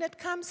 And then when it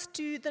comes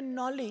to the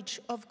knowledge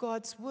of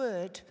God's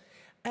word,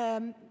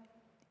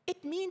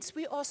 it means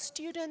we are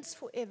students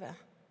forever.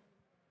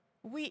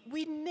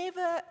 We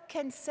never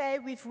can say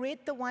we've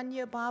read the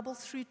one-year Bible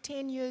through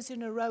 10 years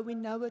in a row, we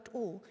know it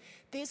all.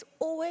 There's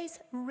always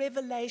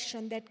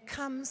revelation that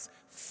comes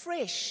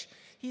fresh.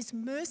 His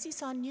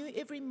mercies are new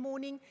every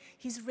morning.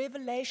 His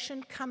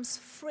revelation comes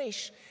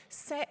fresh.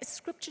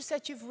 Scriptures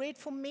that you've read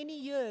for many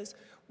years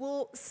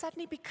will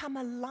suddenly become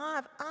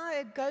alive.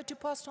 I go to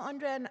Pastor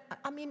Andre,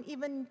 and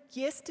even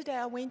yesterday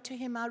I went to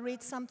him, I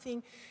read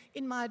something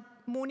in my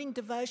morning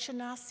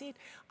devotion. I said,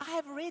 I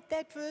have read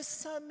that verse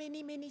so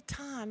many, many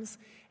times,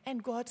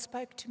 and God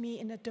spoke to me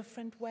in a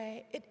different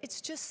way.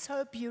 It's just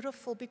so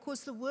beautiful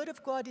because the Word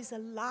of God is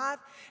alive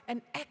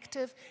and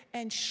active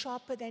and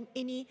sharper than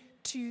any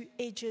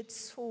two-edged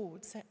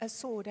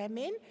sword,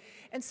 amen?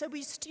 And so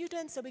we're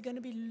students, so we're going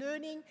to be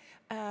learning,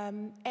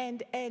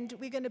 and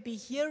we're going to be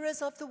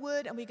hearers of the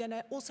word, and we're going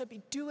to also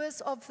be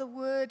doers of the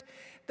word.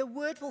 The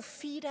word will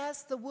feed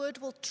us, the word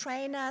will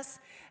train us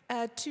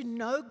to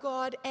know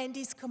God and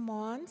his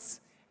commands,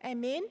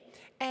 amen?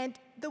 And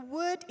the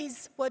word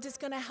is what is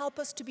going to help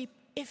us to be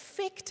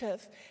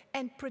effective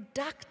and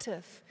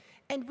productive.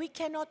 And we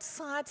cannot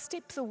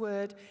sidestep the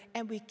word,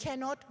 and we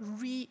cannot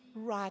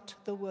rewrite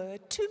the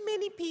word. Too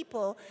many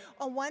people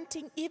are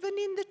wanting, even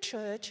in the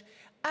church,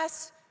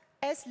 us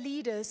as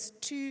leaders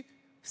to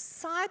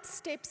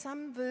sidestep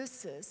some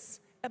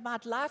verses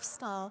about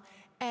lifestyle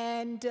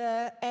and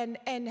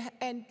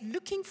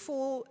looking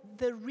for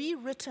the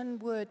rewritten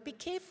word. Be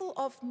careful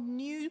of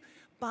new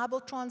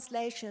Bible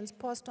translations.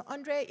 Pastor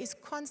Andre is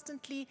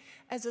constantly,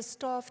 as a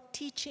staff,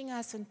 teaching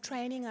us and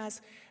training us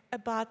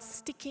about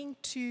sticking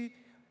to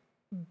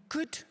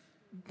good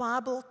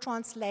Bible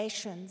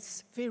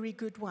translations, very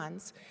good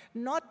ones,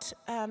 not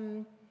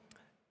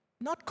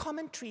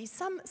commentaries.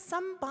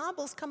 Some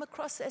Bibles come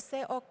across as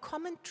they are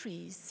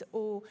commentaries,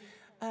 or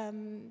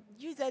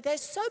they're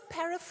so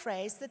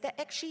paraphrased that they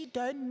actually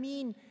don't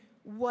mean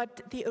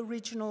what the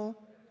original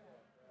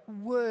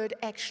word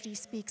actually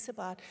speaks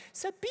about.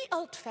 So be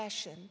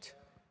old-fashioned.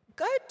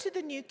 Go to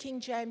the New King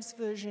James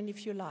Version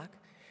if you like.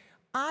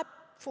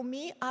 For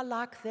me, I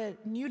like the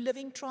New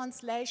Living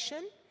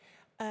Translation.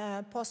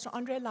 Pastor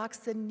Andre likes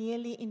the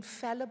nearly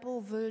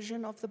infallible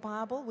version of the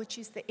Bible, which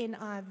is the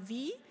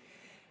NIV.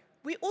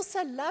 We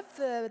also love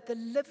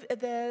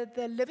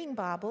the Living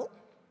Bible,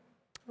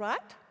 right?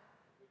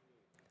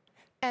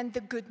 And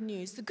the Good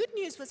News. The Good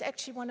News was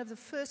actually one of the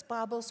first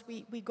Bibles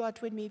we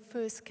got when we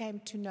first came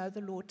to know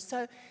the Lord.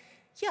 So,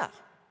 yeah,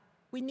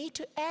 we need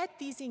to add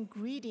these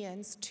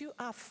ingredients to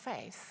our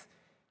faith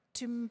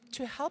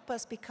to help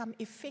us become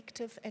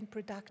effective and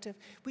productive.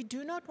 We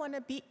do not want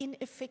to be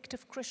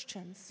ineffective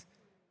Christians.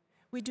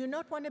 We do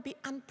not want to be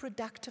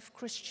unproductive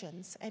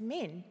Christians.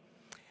 Amen.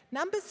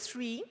 Number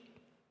 3,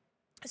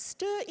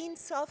 stir in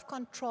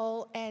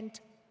self-control and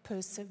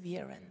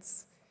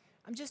perseverance.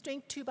 I'm just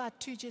doing 2 by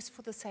 2 just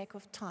for the sake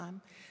of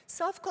time.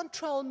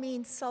 Self-control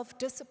means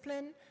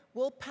self-discipline,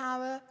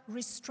 willpower,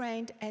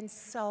 restraint, and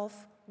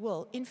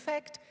self-will. In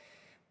fact,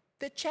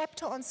 the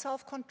chapter on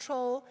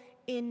self-control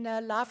in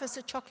Life as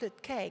a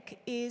Chocolate Cake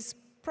is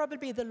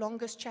probably the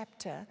longest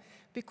chapter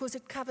because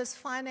it covers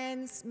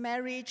finance,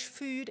 marriage,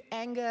 food,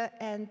 anger,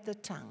 and the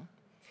tongue.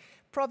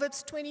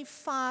 Proverbs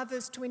 25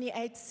 verse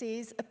 28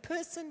 says, a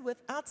person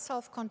without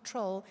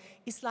self-control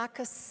is like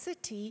a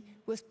city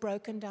with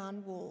broken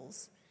down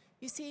walls.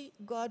 You see,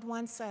 God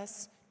wants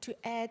us to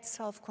add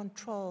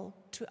self-control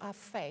to our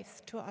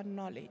faith, to our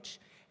knowledge.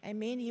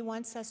 Amen. He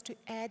wants us to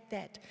add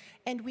that.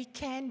 And we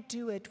can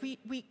do it.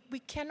 We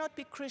cannot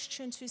be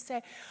Christians who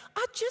say,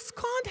 I just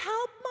can't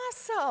help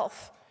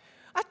myself.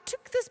 I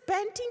took this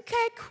Banting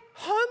cake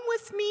home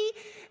with me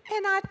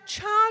and I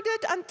chowed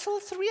it until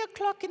 3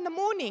 o'clock in the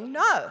morning.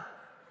 No.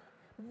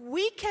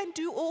 We can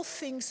do all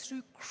things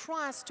through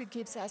Christ who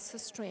gives us the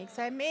strength.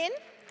 Amen?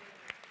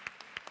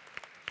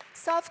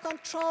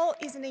 Self-control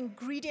is an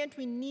ingredient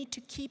we need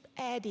to keep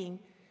adding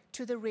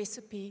to the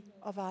recipe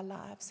of our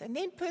lives. And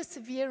then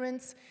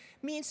perseverance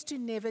means to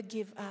never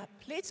give up.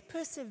 Let's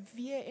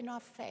persevere in our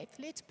faith.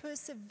 Let's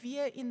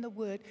persevere in the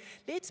Word.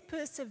 Let's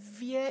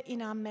persevere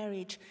in our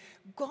marriage.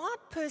 God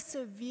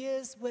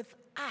perseveres with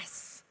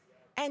us,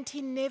 and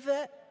He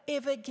never,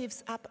 ever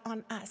gives up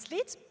on us.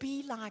 Let's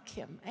be like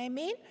Him.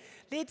 Amen?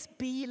 Let's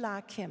be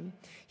like Him.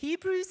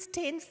 Hebrews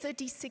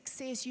 10:36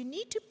 says, you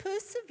need to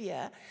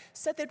persevere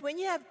so that when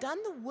you have done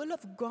the will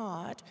of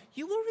God,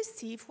 you will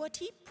receive what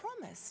He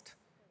promised.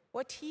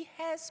 What He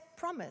has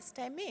promised.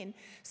 Amen.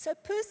 So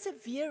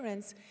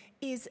perseverance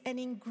is an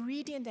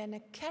ingredient and a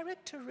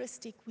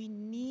characteristic we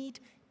need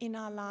in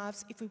our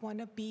lives if we want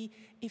to be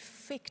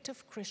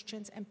effective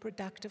Christians and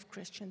productive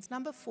Christians.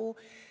 Number 4,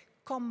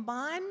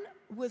 combine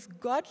with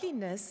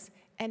godliness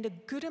and a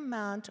good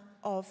amount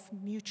of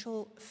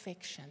mutual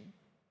affection.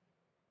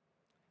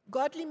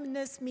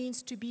 Godliness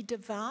means to be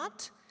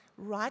devout,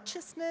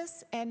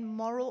 righteousness, and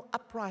moral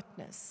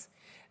uprightness.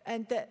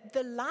 And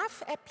the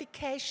Life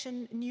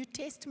Application New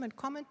Testament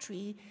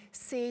commentary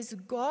says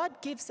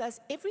God gives us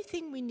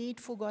everything we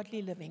need for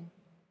godly living.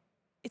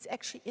 It's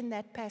actually in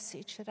that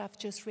passage that I've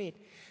just read.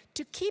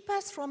 To keep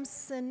us from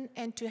sin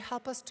and to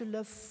help us to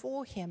live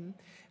for Him,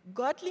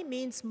 godly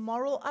means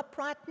moral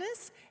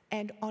uprightness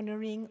and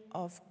honoring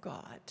of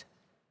God.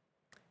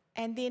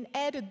 And then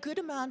add a good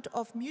amount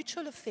of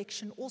mutual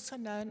affection, also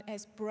known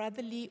as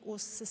brotherly or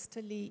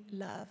sisterly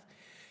love.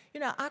 You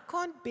know, I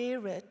can't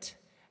bear it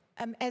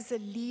as a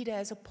leader,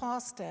 as a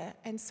pastor,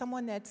 and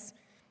someone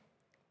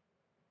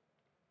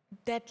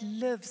that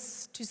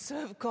lives to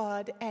serve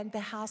God and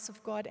the house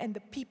of God and the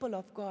people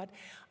of God.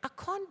 I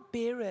can't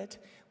bear it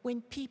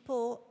when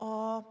people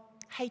are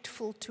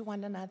hateful to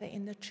one another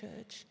in the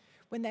church,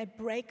 when they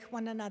break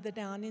one another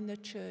down in the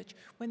church,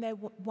 when they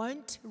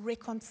won't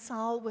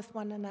reconcile with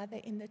one another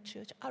in the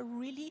church. I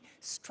really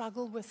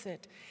struggle with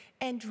it.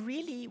 And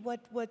really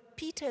what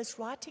Peter is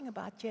writing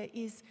about here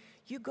is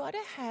you got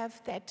to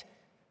have that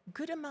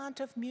good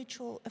amount of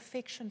mutual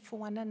affection for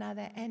one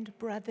another and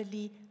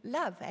brotherly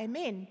love.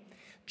 Amen.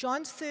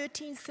 John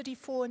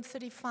 13:34 and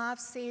 35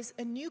 says,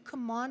 a new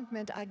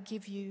commandment I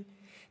give you,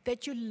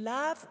 that you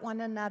love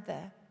one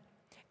another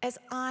as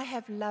I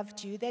have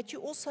loved you, that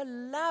you also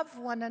love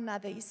one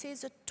another. He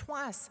says it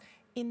twice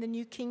in the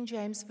New King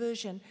James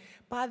Version.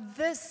 By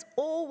this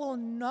all will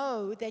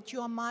know that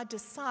you are my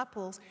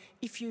disciples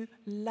if you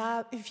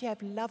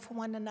have love for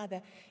one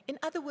another. In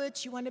other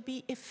words, you want to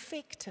be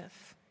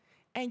effective.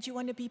 And you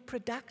want to be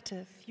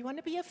productive. You want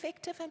to be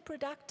effective and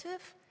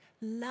productive?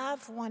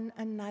 Love one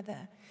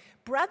another.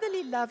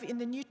 Brotherly love in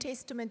the New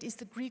Testament is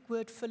the Greek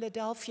word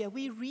Philadelphia.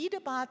 We read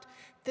about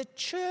the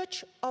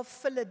church of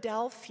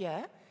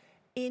Philadelphia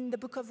in the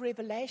book of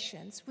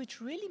Revelations, which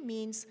really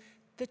means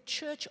the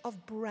church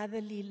of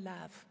brotherly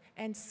love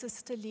and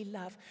sisterly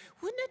love.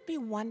 Wouldn't it be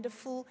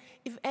wonderful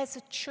if as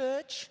a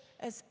church,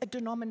 as a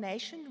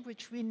denomination,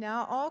 which we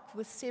now are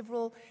with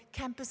several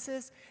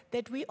campuses,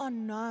 that we are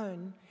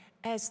known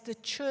as the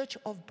church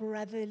of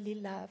brotherly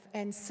love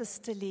and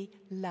sisterly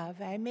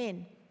love.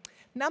 Amen.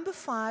 Number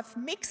 5,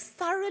 mix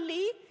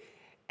thoroughly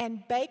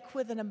and bake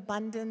with an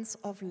abundance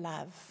of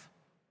love.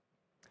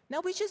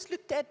 Now we just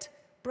looked at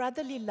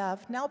brotherly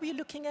love. Now we're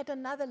looking at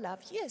another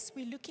love. Yes,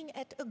 we're looking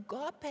at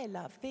agape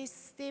love. There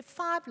are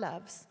 5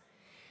 loves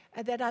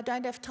that I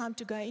don't have time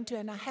to go into,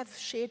 and I have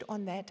shared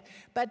on that.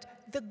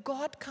 But the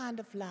God kind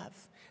of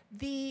love,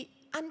 the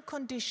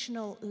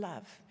unconditional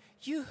love.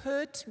 You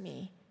hurt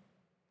me,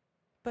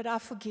 but I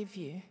forgive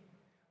you.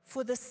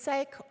 For the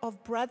sake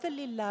of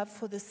brotherly love,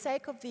 for the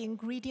sake of the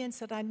ingredients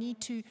that I need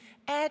to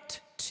add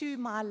to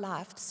my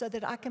life so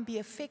that I can be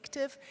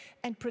effective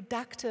and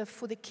productive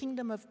for the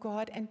kingdom of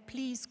God and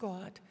please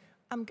God,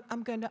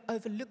 I'm going to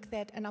overlook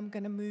that and I'm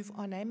going to move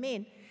on.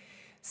 Amen.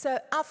 So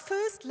our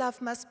first love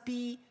must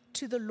be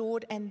to the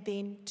Lord and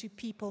then to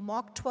people.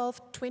 Mark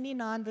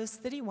 12:29, verse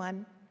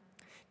 31.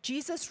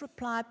 Jesus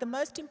replied, the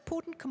most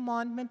important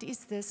commandment is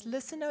this,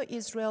 listen, O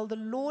Israel, the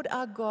Lord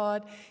our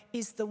God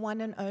is the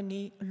one and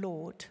only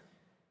Lord.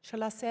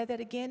 Shall I say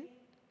that again?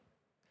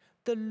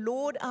 The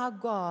Lord our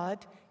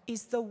God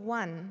is the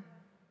one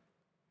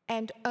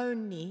and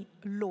only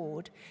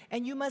Lord.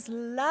 And you must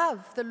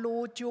love the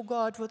Lord your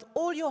God with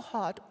all your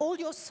heart, all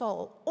your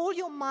soul, all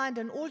your mind,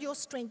 and all your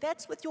strength.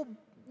 That's with your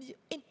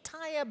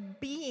entire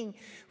being,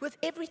 with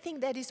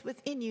everything that is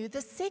within you.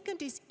 The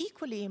second is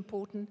equally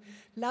important.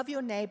 Love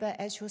your neighbor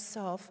as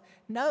yourself.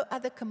 No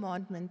other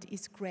commandment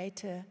is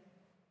greater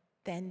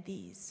than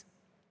these.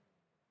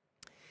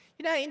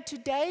 You know, in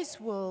today's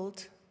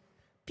world,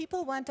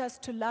 people want us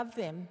to love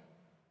them,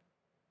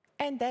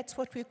 and that's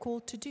what we're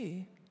called to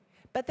do.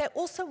 But they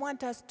also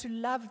want us to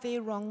love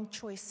their wrong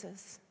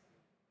choices,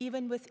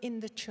 even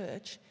within the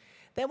church.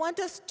 They want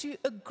us to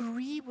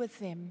agree with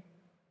them,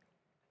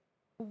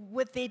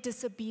 with their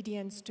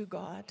disobedience to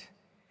God.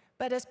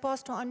 But as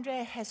Pastor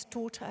Andre has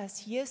taught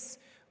us, yes,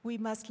 we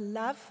must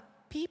love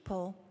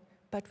people,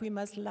 but we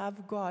must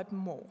love God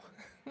more.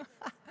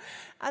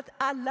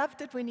 I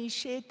loved it when he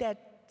shared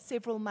that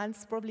several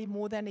months, probably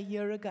more than a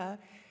year ago.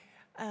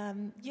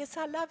 Yes,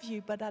 I love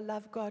you, but I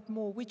love God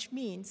more, which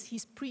means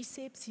his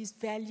precepts, his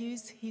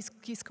values,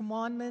 his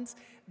commandments,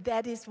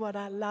 that is what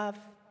I love.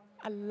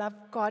 I love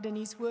God and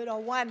his word are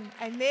one.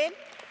 Amen?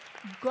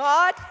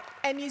 God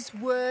and his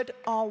word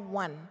are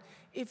one.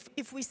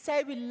 If we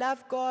say we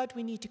love God,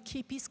 we need to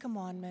keep his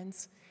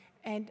commandments.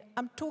 And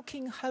I'm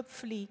talking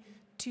hopefully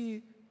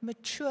to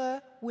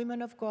mature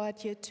women of God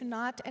here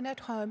tonight and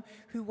at home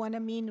who want to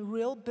mean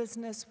real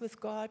business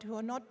with God, who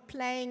are not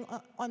playing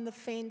on the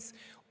fence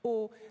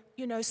or,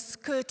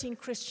 skirting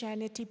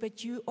Christianity,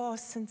 but you are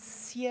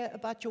sincere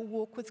about your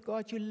walk with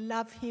God. You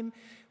love him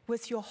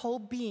with your whole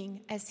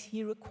being as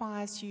he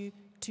requires you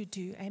to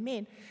do.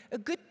 Amen. A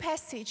good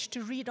passage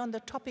to read on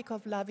the topic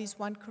of love is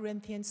 1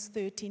 Corinthians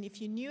 13.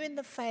 If you're new in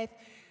the faith,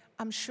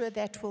 I'm sure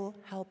that will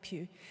help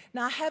you.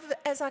 Now,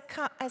 as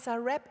I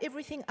wrap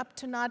everything up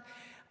tonight,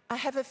 I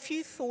have a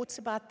few thoughts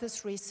about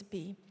this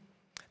recipe.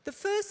 The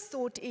first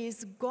thought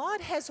is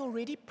God has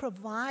already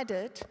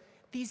provided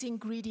these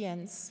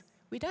ingredients.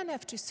 We don't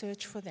have to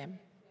search for them.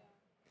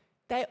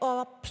 They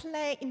are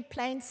in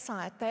plain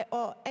sight. They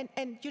are,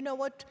 and you know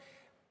what?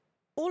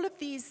 All of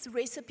these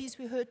recipes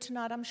we heard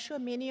tonight, I'm sure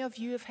many of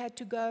you have had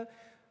to go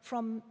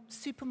from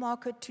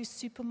supermarket to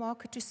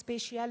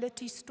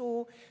specialty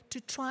store to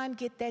try and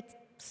get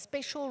that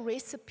special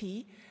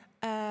recipe,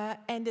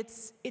 and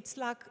it's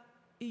like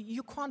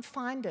you can't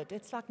find it.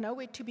 It's like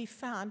nowhere to be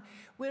found.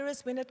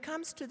 Whereas when it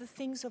comes to the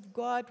things of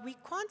God, we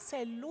can't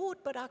say, Lord,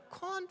 but I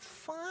can't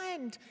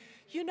find,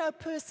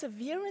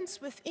 perseverance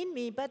within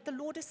me. But the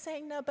Lord is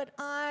saying, no, but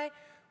I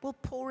will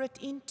pour it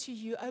into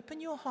you.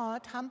 Open your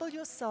heart, humble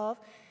yourself,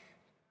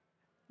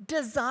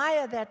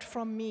 desire that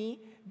from me.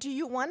 Do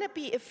you want to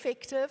be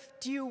effective?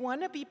 Do you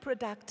want to be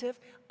productive?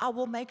 I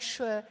will make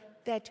sure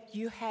that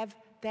you have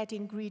that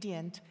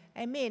ingredient.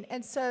 Amen.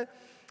 And so,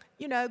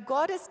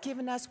 God has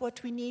given us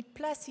what we need,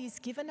 plus he's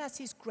given us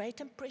his great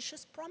and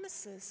precious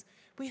promises.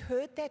 We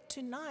heard that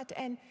tonight.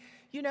 And,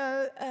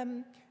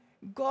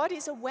 God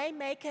is a way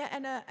maker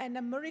and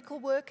a miracle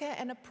worker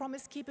and a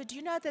promise keeper. Do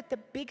you know that the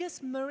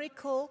biggest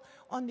miracle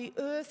on the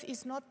earth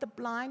is not the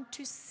blind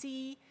to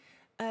see,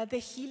 the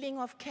healing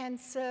of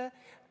cancer,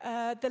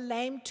 the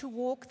lame to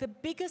walk? The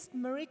biggest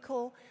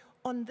miracle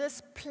on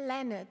this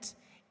planet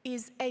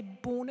is a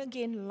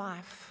born-again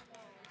life.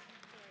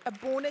 A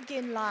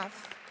born-again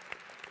life.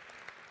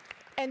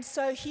 And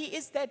so he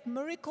is that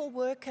miracle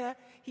worker.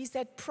 He's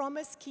that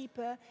promise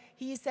keeper.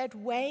 He is that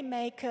way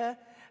maker.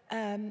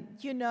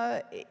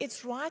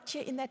 It's right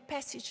here in that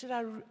passage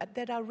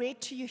that I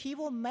read to you. He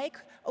will make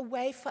a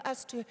way for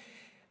us to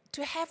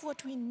have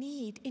what we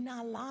need in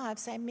our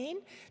lives,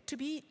 amen? To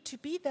be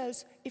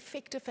those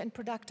effective and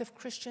productive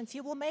Christians.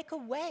 He will make a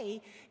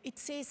way. It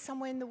says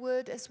somewhere in the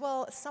Word as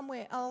well,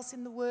 somewhere else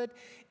in the Word,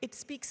 it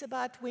speaks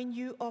about when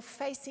you are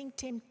facing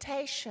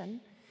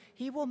temptation,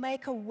 he will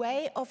make a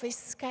way of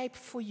escape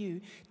for you.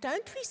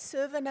 Don't we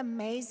serve an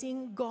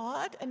amazing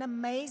God,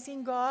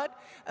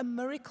 a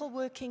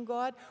miracle-working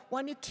God,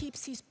 one who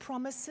keeps his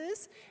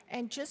promises?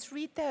 And just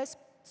read those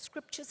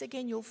scriptures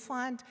again, you'll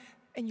find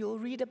and you'll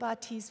read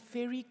about his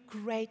very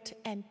great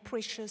and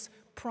precious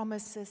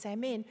promises.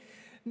 Amen.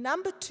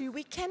 Number 2,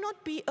 we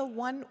cannot be a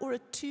 1 or a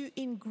 2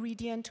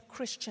 ingredient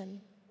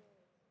Christian.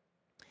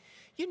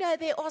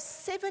 There are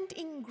 7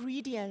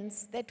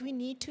 ingredients that we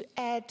need to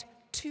add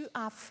to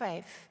our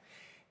faith.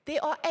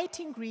 There are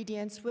 8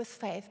 ingredients with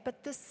faith,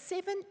 but the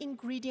 7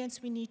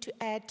 ingredients we need to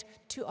add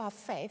to our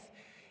faith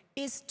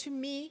is, to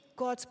me,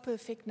 God's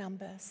perfect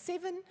number.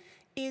 7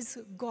 is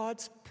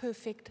God's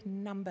perfect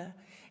number.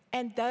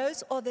 And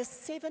those are the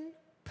 7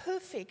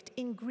 perfect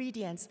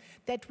ingredients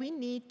that we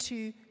need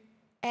to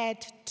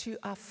add to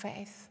our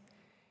faith.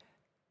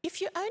 If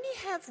you only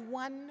have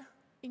 1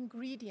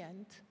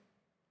 ingredient,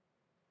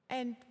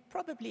 and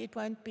probably it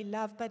won't be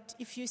love, but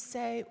if you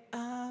say,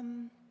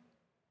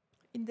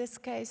 in this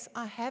case,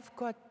 I have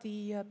got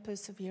the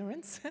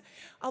perseverance.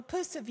 I'll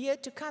persevere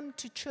to come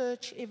to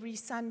church every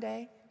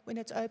Sunday when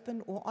it's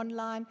open or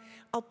online.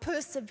 I'll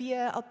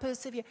persevere.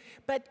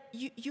 But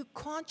you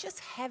can't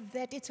just have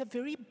that. It's a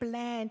very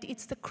bland.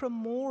 It's the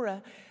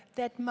cremora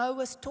that Mo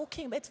was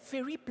talking about. It's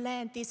very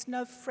bland. There's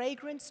no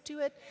fragrance to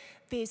it.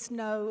 There's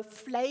no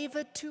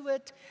flavor to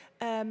it.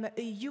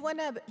 You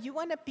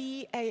wanna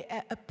be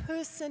a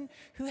person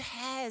who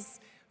has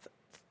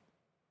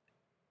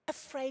a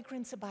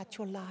fragrance about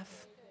your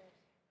life.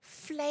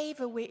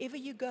 Flavor wherever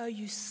you go.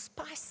 You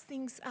spice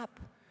things up.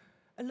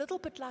 A little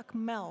bit like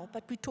Mel,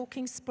 but we're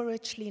talking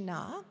spiritually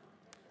now.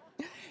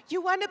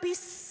 You want to be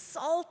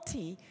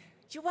salty.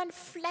 You want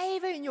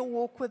flavor in your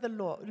walk with the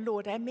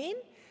Lord. Amen?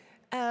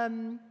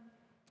 Amen.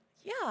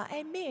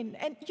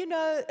 And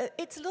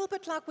it's a little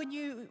bit like when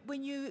you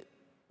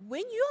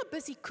are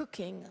busy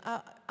cooking.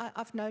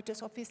 I've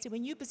noticed, obviously,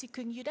 when you're busy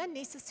cooking, you don't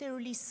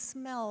necessarily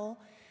smell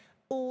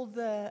all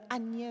the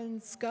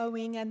onions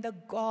going and the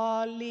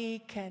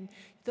garlic and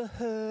the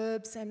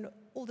herbs and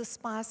all the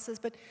spices.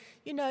 But,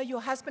 your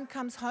husband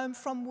comes home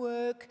from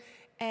work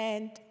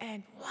And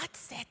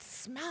what's that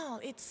smell?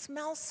 It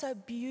smells so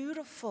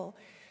beautiful.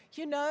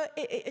 You know,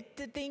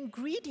 the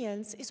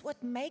ingredients is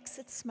what makes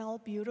it smell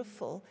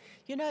beautiful.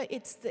 You know,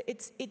 it's the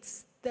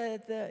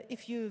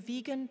if you're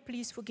vegan,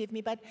 please forgive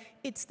me, but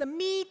it's the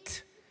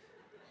meat,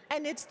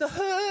 and it's the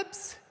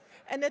herbs,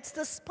 and it's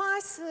the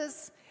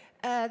spices,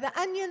 the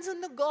onions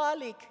and the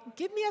garlic.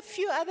 Give me a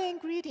few other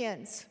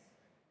ingredients.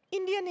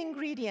 Indian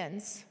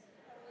ingredients.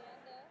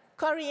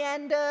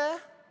 Coriander,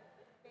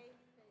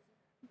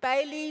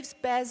 bay leaves,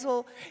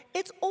 basil.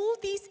 It's all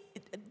these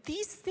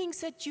things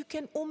that you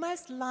can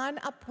almost line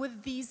up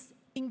with these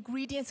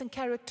ingredients and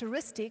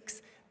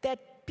characteristics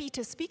that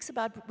Peter speaks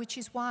about, which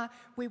is why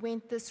we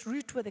went this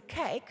route with a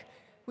cake,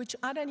 which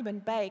I don't even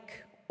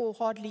bake or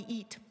hardly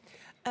eat.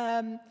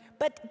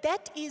 But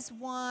that is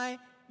why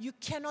you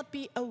cannot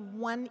be a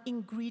one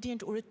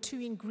ingredient or a two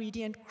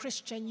ingredient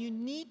Christian. You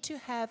need to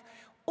have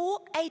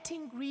all 8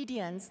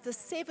 ingredients, the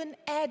 7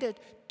 added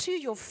to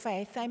your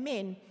faith.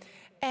 Amen.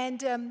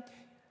 And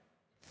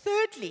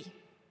thirdly,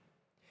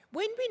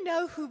 when we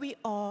know who we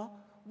are,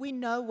 we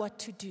know what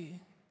to do.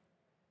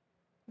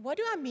 What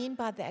do I mean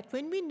by that?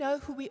 When we know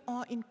who we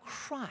are in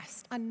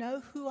Christ, I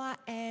know who I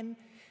am,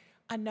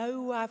 I know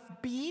who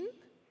I've been,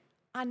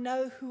 I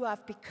know who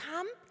I've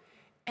become,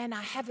 and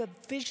I have a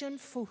vision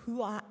for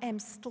who I am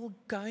still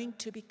going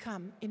to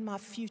become in my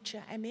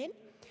future. Amen?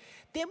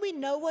 Then we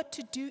know what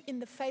to do in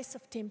the face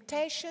of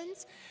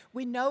temptations.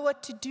 We know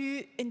what to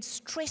do in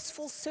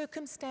stressful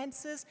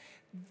circumstances.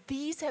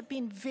 These have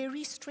been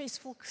very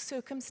stressful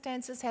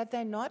circumstances, have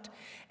they not?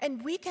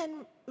 And we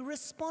can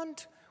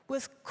respond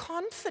with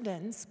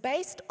confidence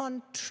based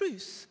on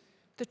truth,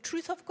 the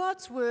truth of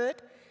God's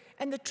word,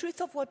 and the truth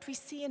of what we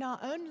see in our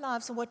own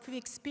lives and what we've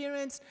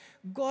experienced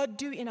God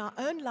do in our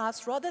own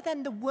lives, rather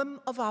than the whim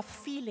of our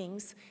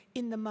feelings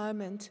in the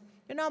moment.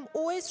 You know, I'm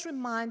always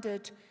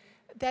reminded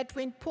that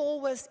when Paul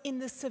was in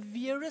the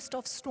severest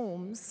of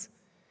storms,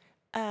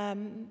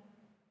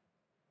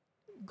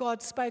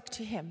 God spoke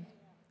to him.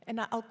 And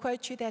I'll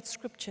quote you that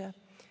scripture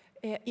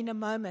in a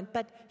moment.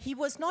 But he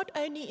was not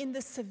only in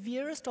the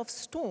severest of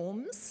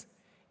storms,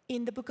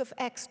 in the book of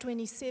Acts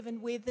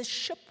 27, where the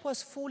ship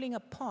was falling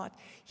apart,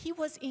 he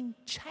was in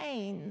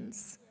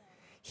chains.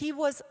 He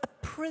was a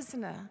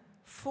prisoner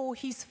for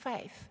his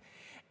faith.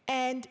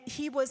 And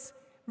he was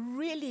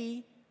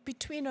really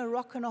between a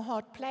rock and a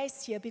hard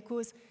place here,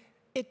 because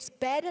it's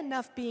bad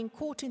enough being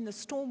caught in the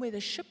storm where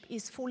the ship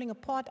is falling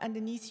apart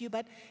underneath you,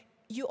 but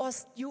you're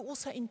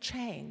also in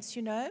chains,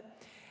 you know.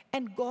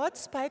 And God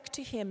spoke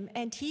to him,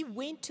 and he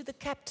went to the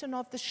captain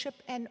of the ship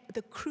and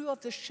the crew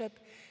of the ship,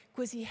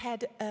 because he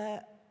had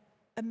a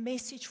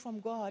message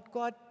from God.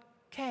 God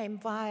came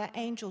via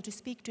angel to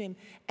speak to him.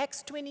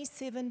 Acts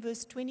 27,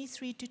 verse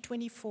 23 to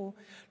 24.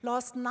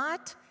 Last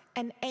night,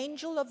 an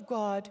angel of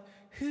God,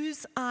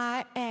 whose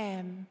I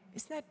am.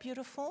 Isn't that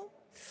beautiful?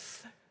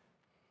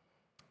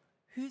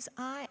 Whose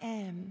I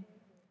am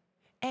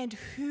and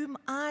whom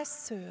I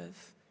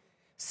serve,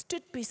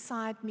 stood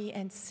beside me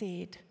and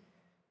said,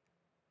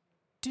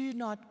 do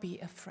not be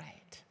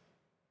afraid.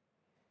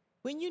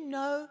 When you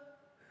know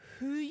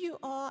who you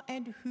are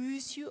and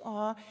whose you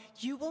are,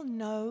 you will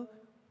know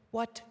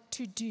what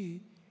to do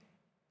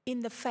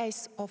in the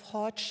face of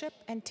hardship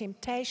and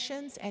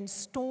temptations and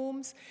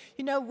storms.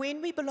 You know,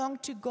 when we belong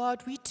to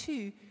God, we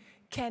too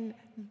can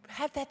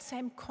have that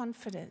same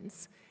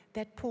confidence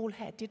that Paul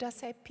had. Did I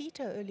say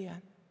Peter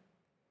earlier?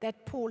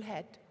 That Paul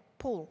had.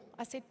 Paul.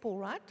 I said Paul,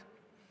 right?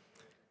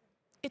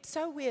 It's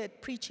so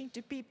weird preaching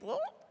to people.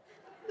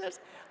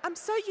 I'm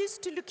so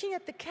used to looking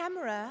at the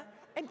camera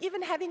and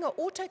even having an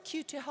auto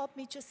cue to help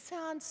me just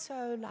sound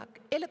so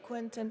like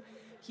eloquent, and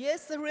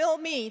here's the real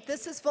me.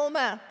 This is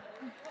Vilma.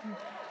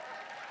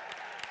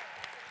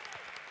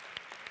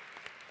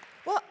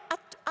 Well,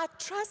 I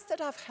trust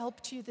that I've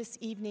helped you this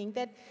evening,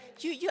 that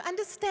you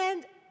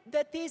understand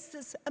that there's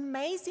this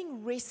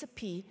amazing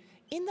recipe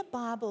in the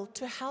Bible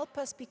to help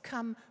us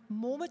become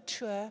more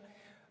mature,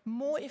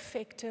 more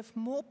effective,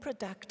 more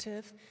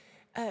productive.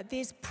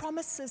 There's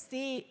promises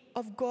there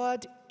of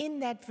God in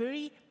that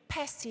very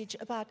passage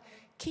about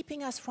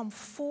keeping us from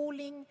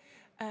falling.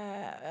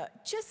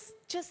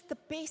 Just the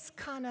best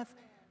kind of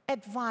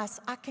advice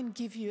I can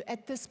give you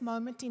at this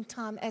moment in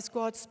time as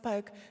God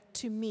spoke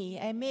to me.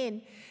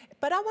 Amen.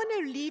 But I want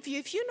to leave you,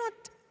 if you're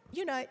not,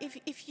 you know,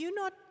 if you're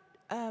not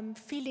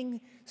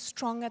feeling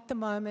strong at the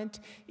moment,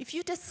 if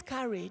you're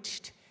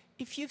discouraged,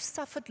 if you've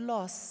suffered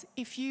loss,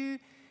 if you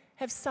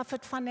have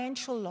suffered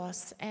financial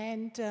loss,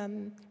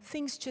 and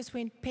things just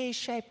went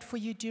pear-shaped for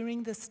you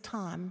during this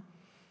time,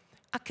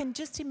 I can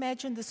just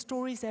imagine the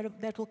stories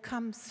that will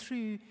come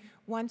through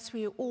once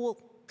we're all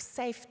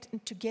safe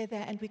and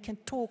together and we can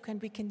talk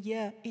and we can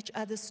hear each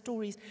other's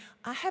stories.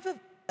 I have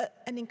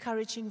an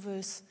encouraging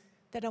verse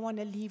that I want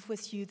to leave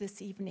with you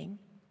this evening.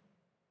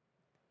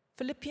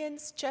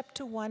 Philippians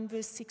chapter 1,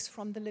 verse 6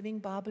 from the Living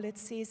Bible, it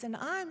says, and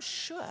I am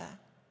sure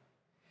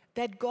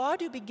that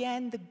God who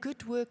began the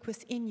good work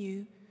within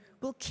you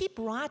will keep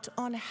right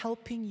on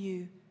helping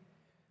you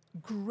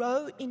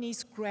grow in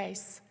His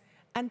grace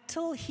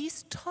until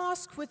his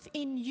task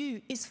within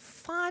you is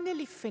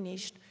finally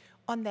finished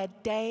on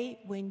that day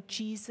when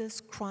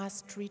Jesus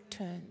Christ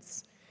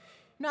returns.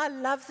 Now, I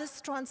love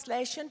this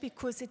translation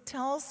because it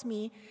tells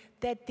me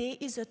that there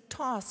is a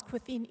task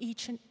within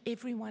each and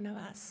every one of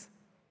us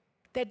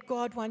that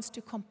God wants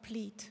to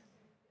complete.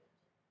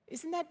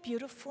 Isn't that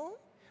beautiful?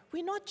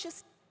 We're not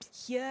just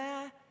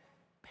here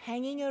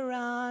hanging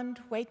around,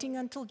 waiting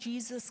until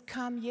Jesus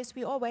comes. Yes,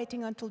 we are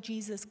waiting until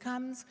Jesus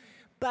comes,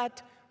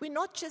 but we're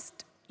not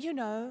just,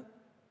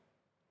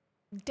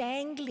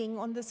 dangling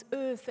on this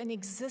earth and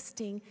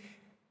existing.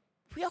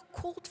 We are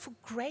called for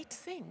great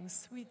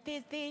things.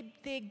 There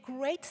are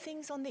great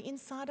things on the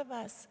inside of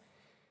us.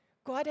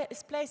 God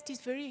has placed His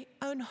very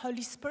own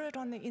Holy Spirit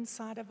on the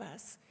inside of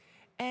us.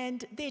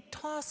 And there are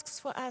tasks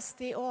for us.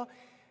 There are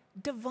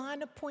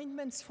divine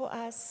appointments for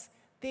us.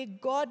 There are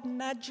God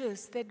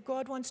nudges that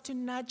God wants to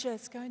nudge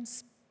us. Go and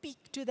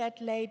speak to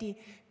that lady.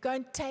 Go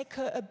and take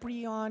her a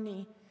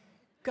biryani.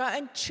 Go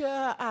and cheer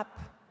her up.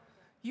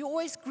 You're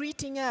always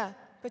greeting her,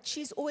 but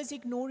she's always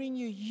ignoring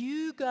you.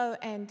 You go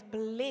and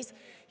bless.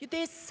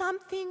 There's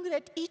something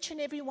that each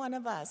and every one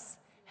of us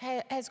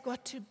has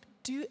got to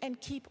do and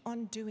keep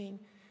on doing.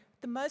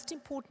 The most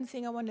important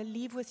thing I want to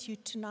leave with you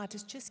tonight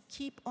is just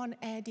keep on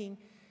adding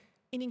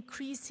in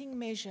increasing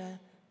measure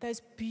those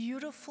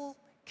beautiful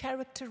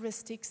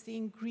characteristics, the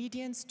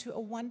ingredients to a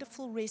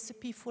wonderful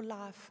recipe for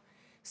life,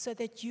 so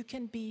that you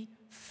can be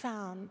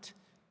found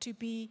to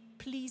be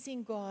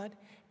pleasing God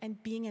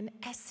and being an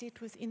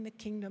asset within the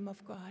kingdom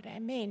of God.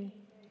 Amen.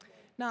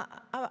 Now,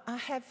 I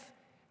have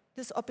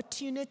this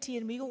opportunity,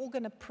 and we're all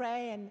going to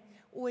pray and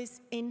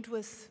always end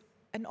with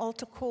an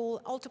altar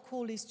call. Altar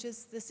call is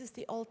just, this is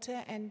the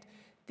altar, and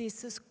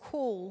there's this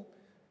call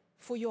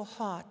for your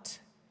heart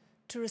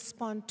to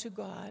respond to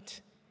God.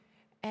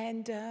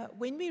 And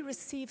when we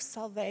receive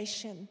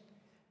salvation,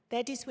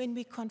 that is when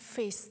we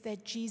confess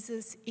that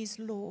Jesus is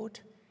Lord.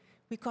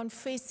 We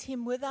confess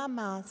Him with our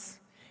mouths,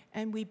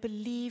 and we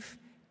believe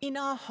in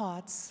our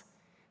hearts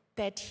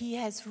that He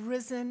has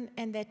risen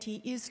and that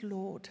He is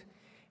Lord.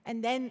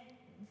 And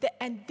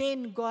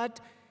then God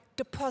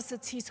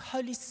deposits His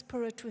Holy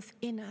Spirit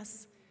within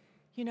us.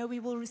 We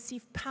will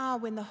receive power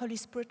when the Holy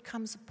Spirit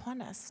comes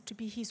upon us to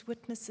be His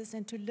witnesses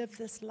and to live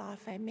this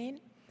life. Amen.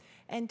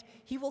 And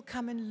He will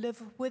come and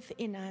live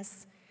within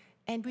us,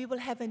 and we will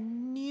have a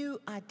new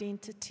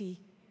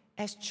identity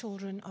as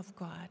children of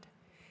God.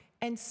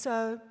 And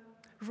so,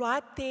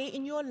 right there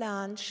in your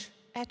lounge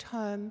at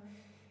home,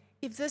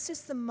 if this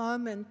is the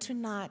moment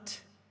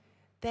tonight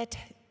that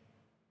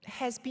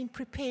has been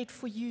prepared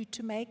for you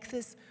to make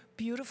this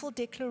beautiful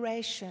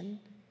declaration,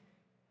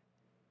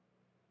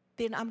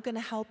 then I'm going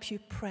to help you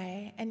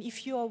pray. And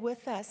if you are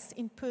with us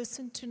in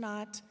person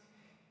tonight,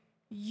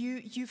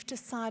 you've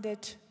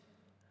decided,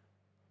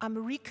 I'm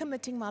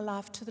recommitting my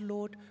life to the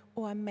Lord,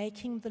 or I'm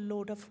making the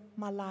Lord of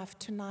my life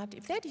tonight.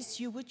 If that is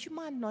you, would you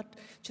mind not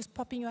just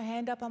popping your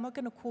hand up? I'm not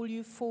going to call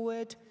you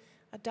forward.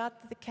 I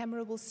doubt that the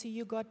camera will see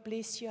you. God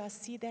bless you. I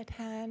see that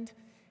hand.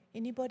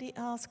 Anybody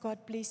else? God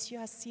bless you.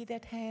 I see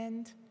that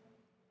hand.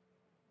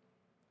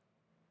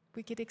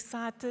 We get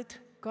excited.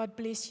 God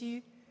bless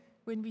you.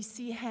 When we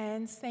see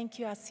hands, thank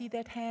you. I see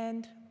that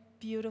hand.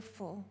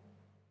 Beautiful.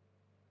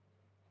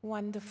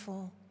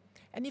 Wonderful.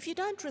 And if you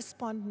don't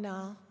respond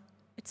now,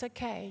 it's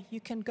okay. You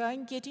can go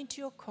and get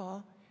into your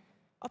car.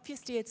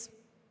 Obviously, it's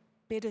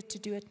better to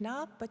do it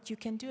now, but you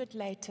can do it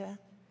later.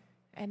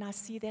 And I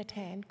see that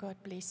hand. God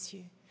bless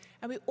you.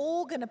 And we're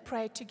all going to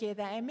pray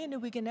together. Amen.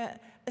 And we're going to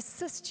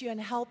assist you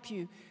and help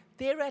you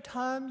there at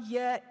home,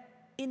 here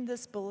in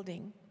this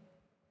building.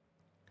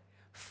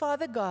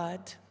 Father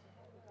God,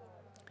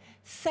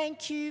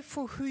 thank you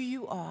for who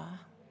you are.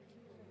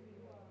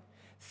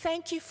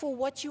 Thank you for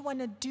what you want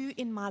to do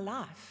in my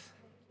life.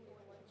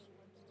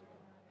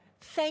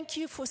 Thank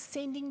you for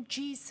sending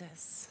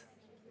Jesus.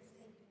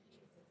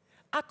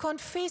 I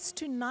confess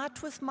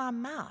tonight with my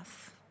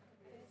mouth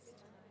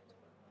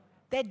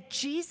that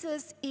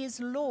Jesus is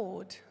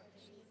Lord.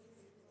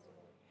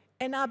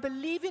 And I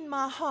believe in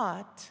my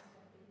heart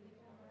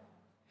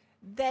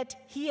that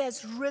He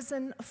has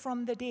risen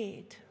from the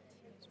dead.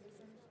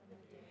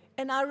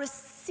 And I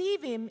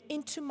receive Him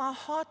into my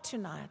heart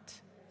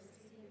tonight.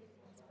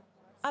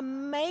 I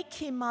make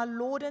Him my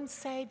Lord and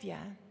Savior.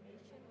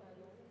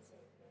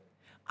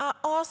 I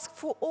ask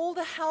for all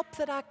the help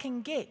that I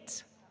can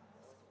get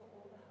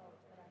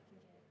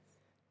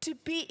to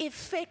be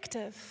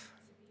effective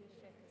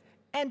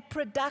and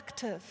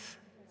productive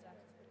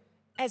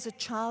as a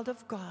child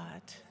of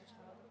God.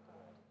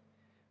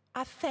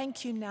 I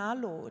thank you now,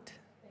 Lord.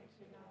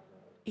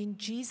 In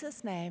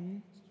Jesus'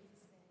 name,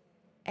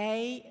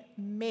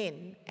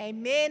 amen.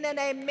 Amen and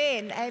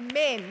amen.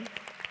 Amen.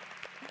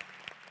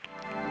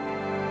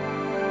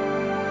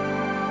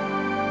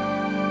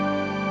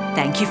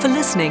 Thank you for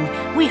listening.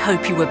 We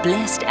hope you were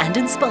blessed and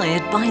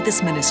inspired by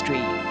this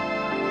ministry.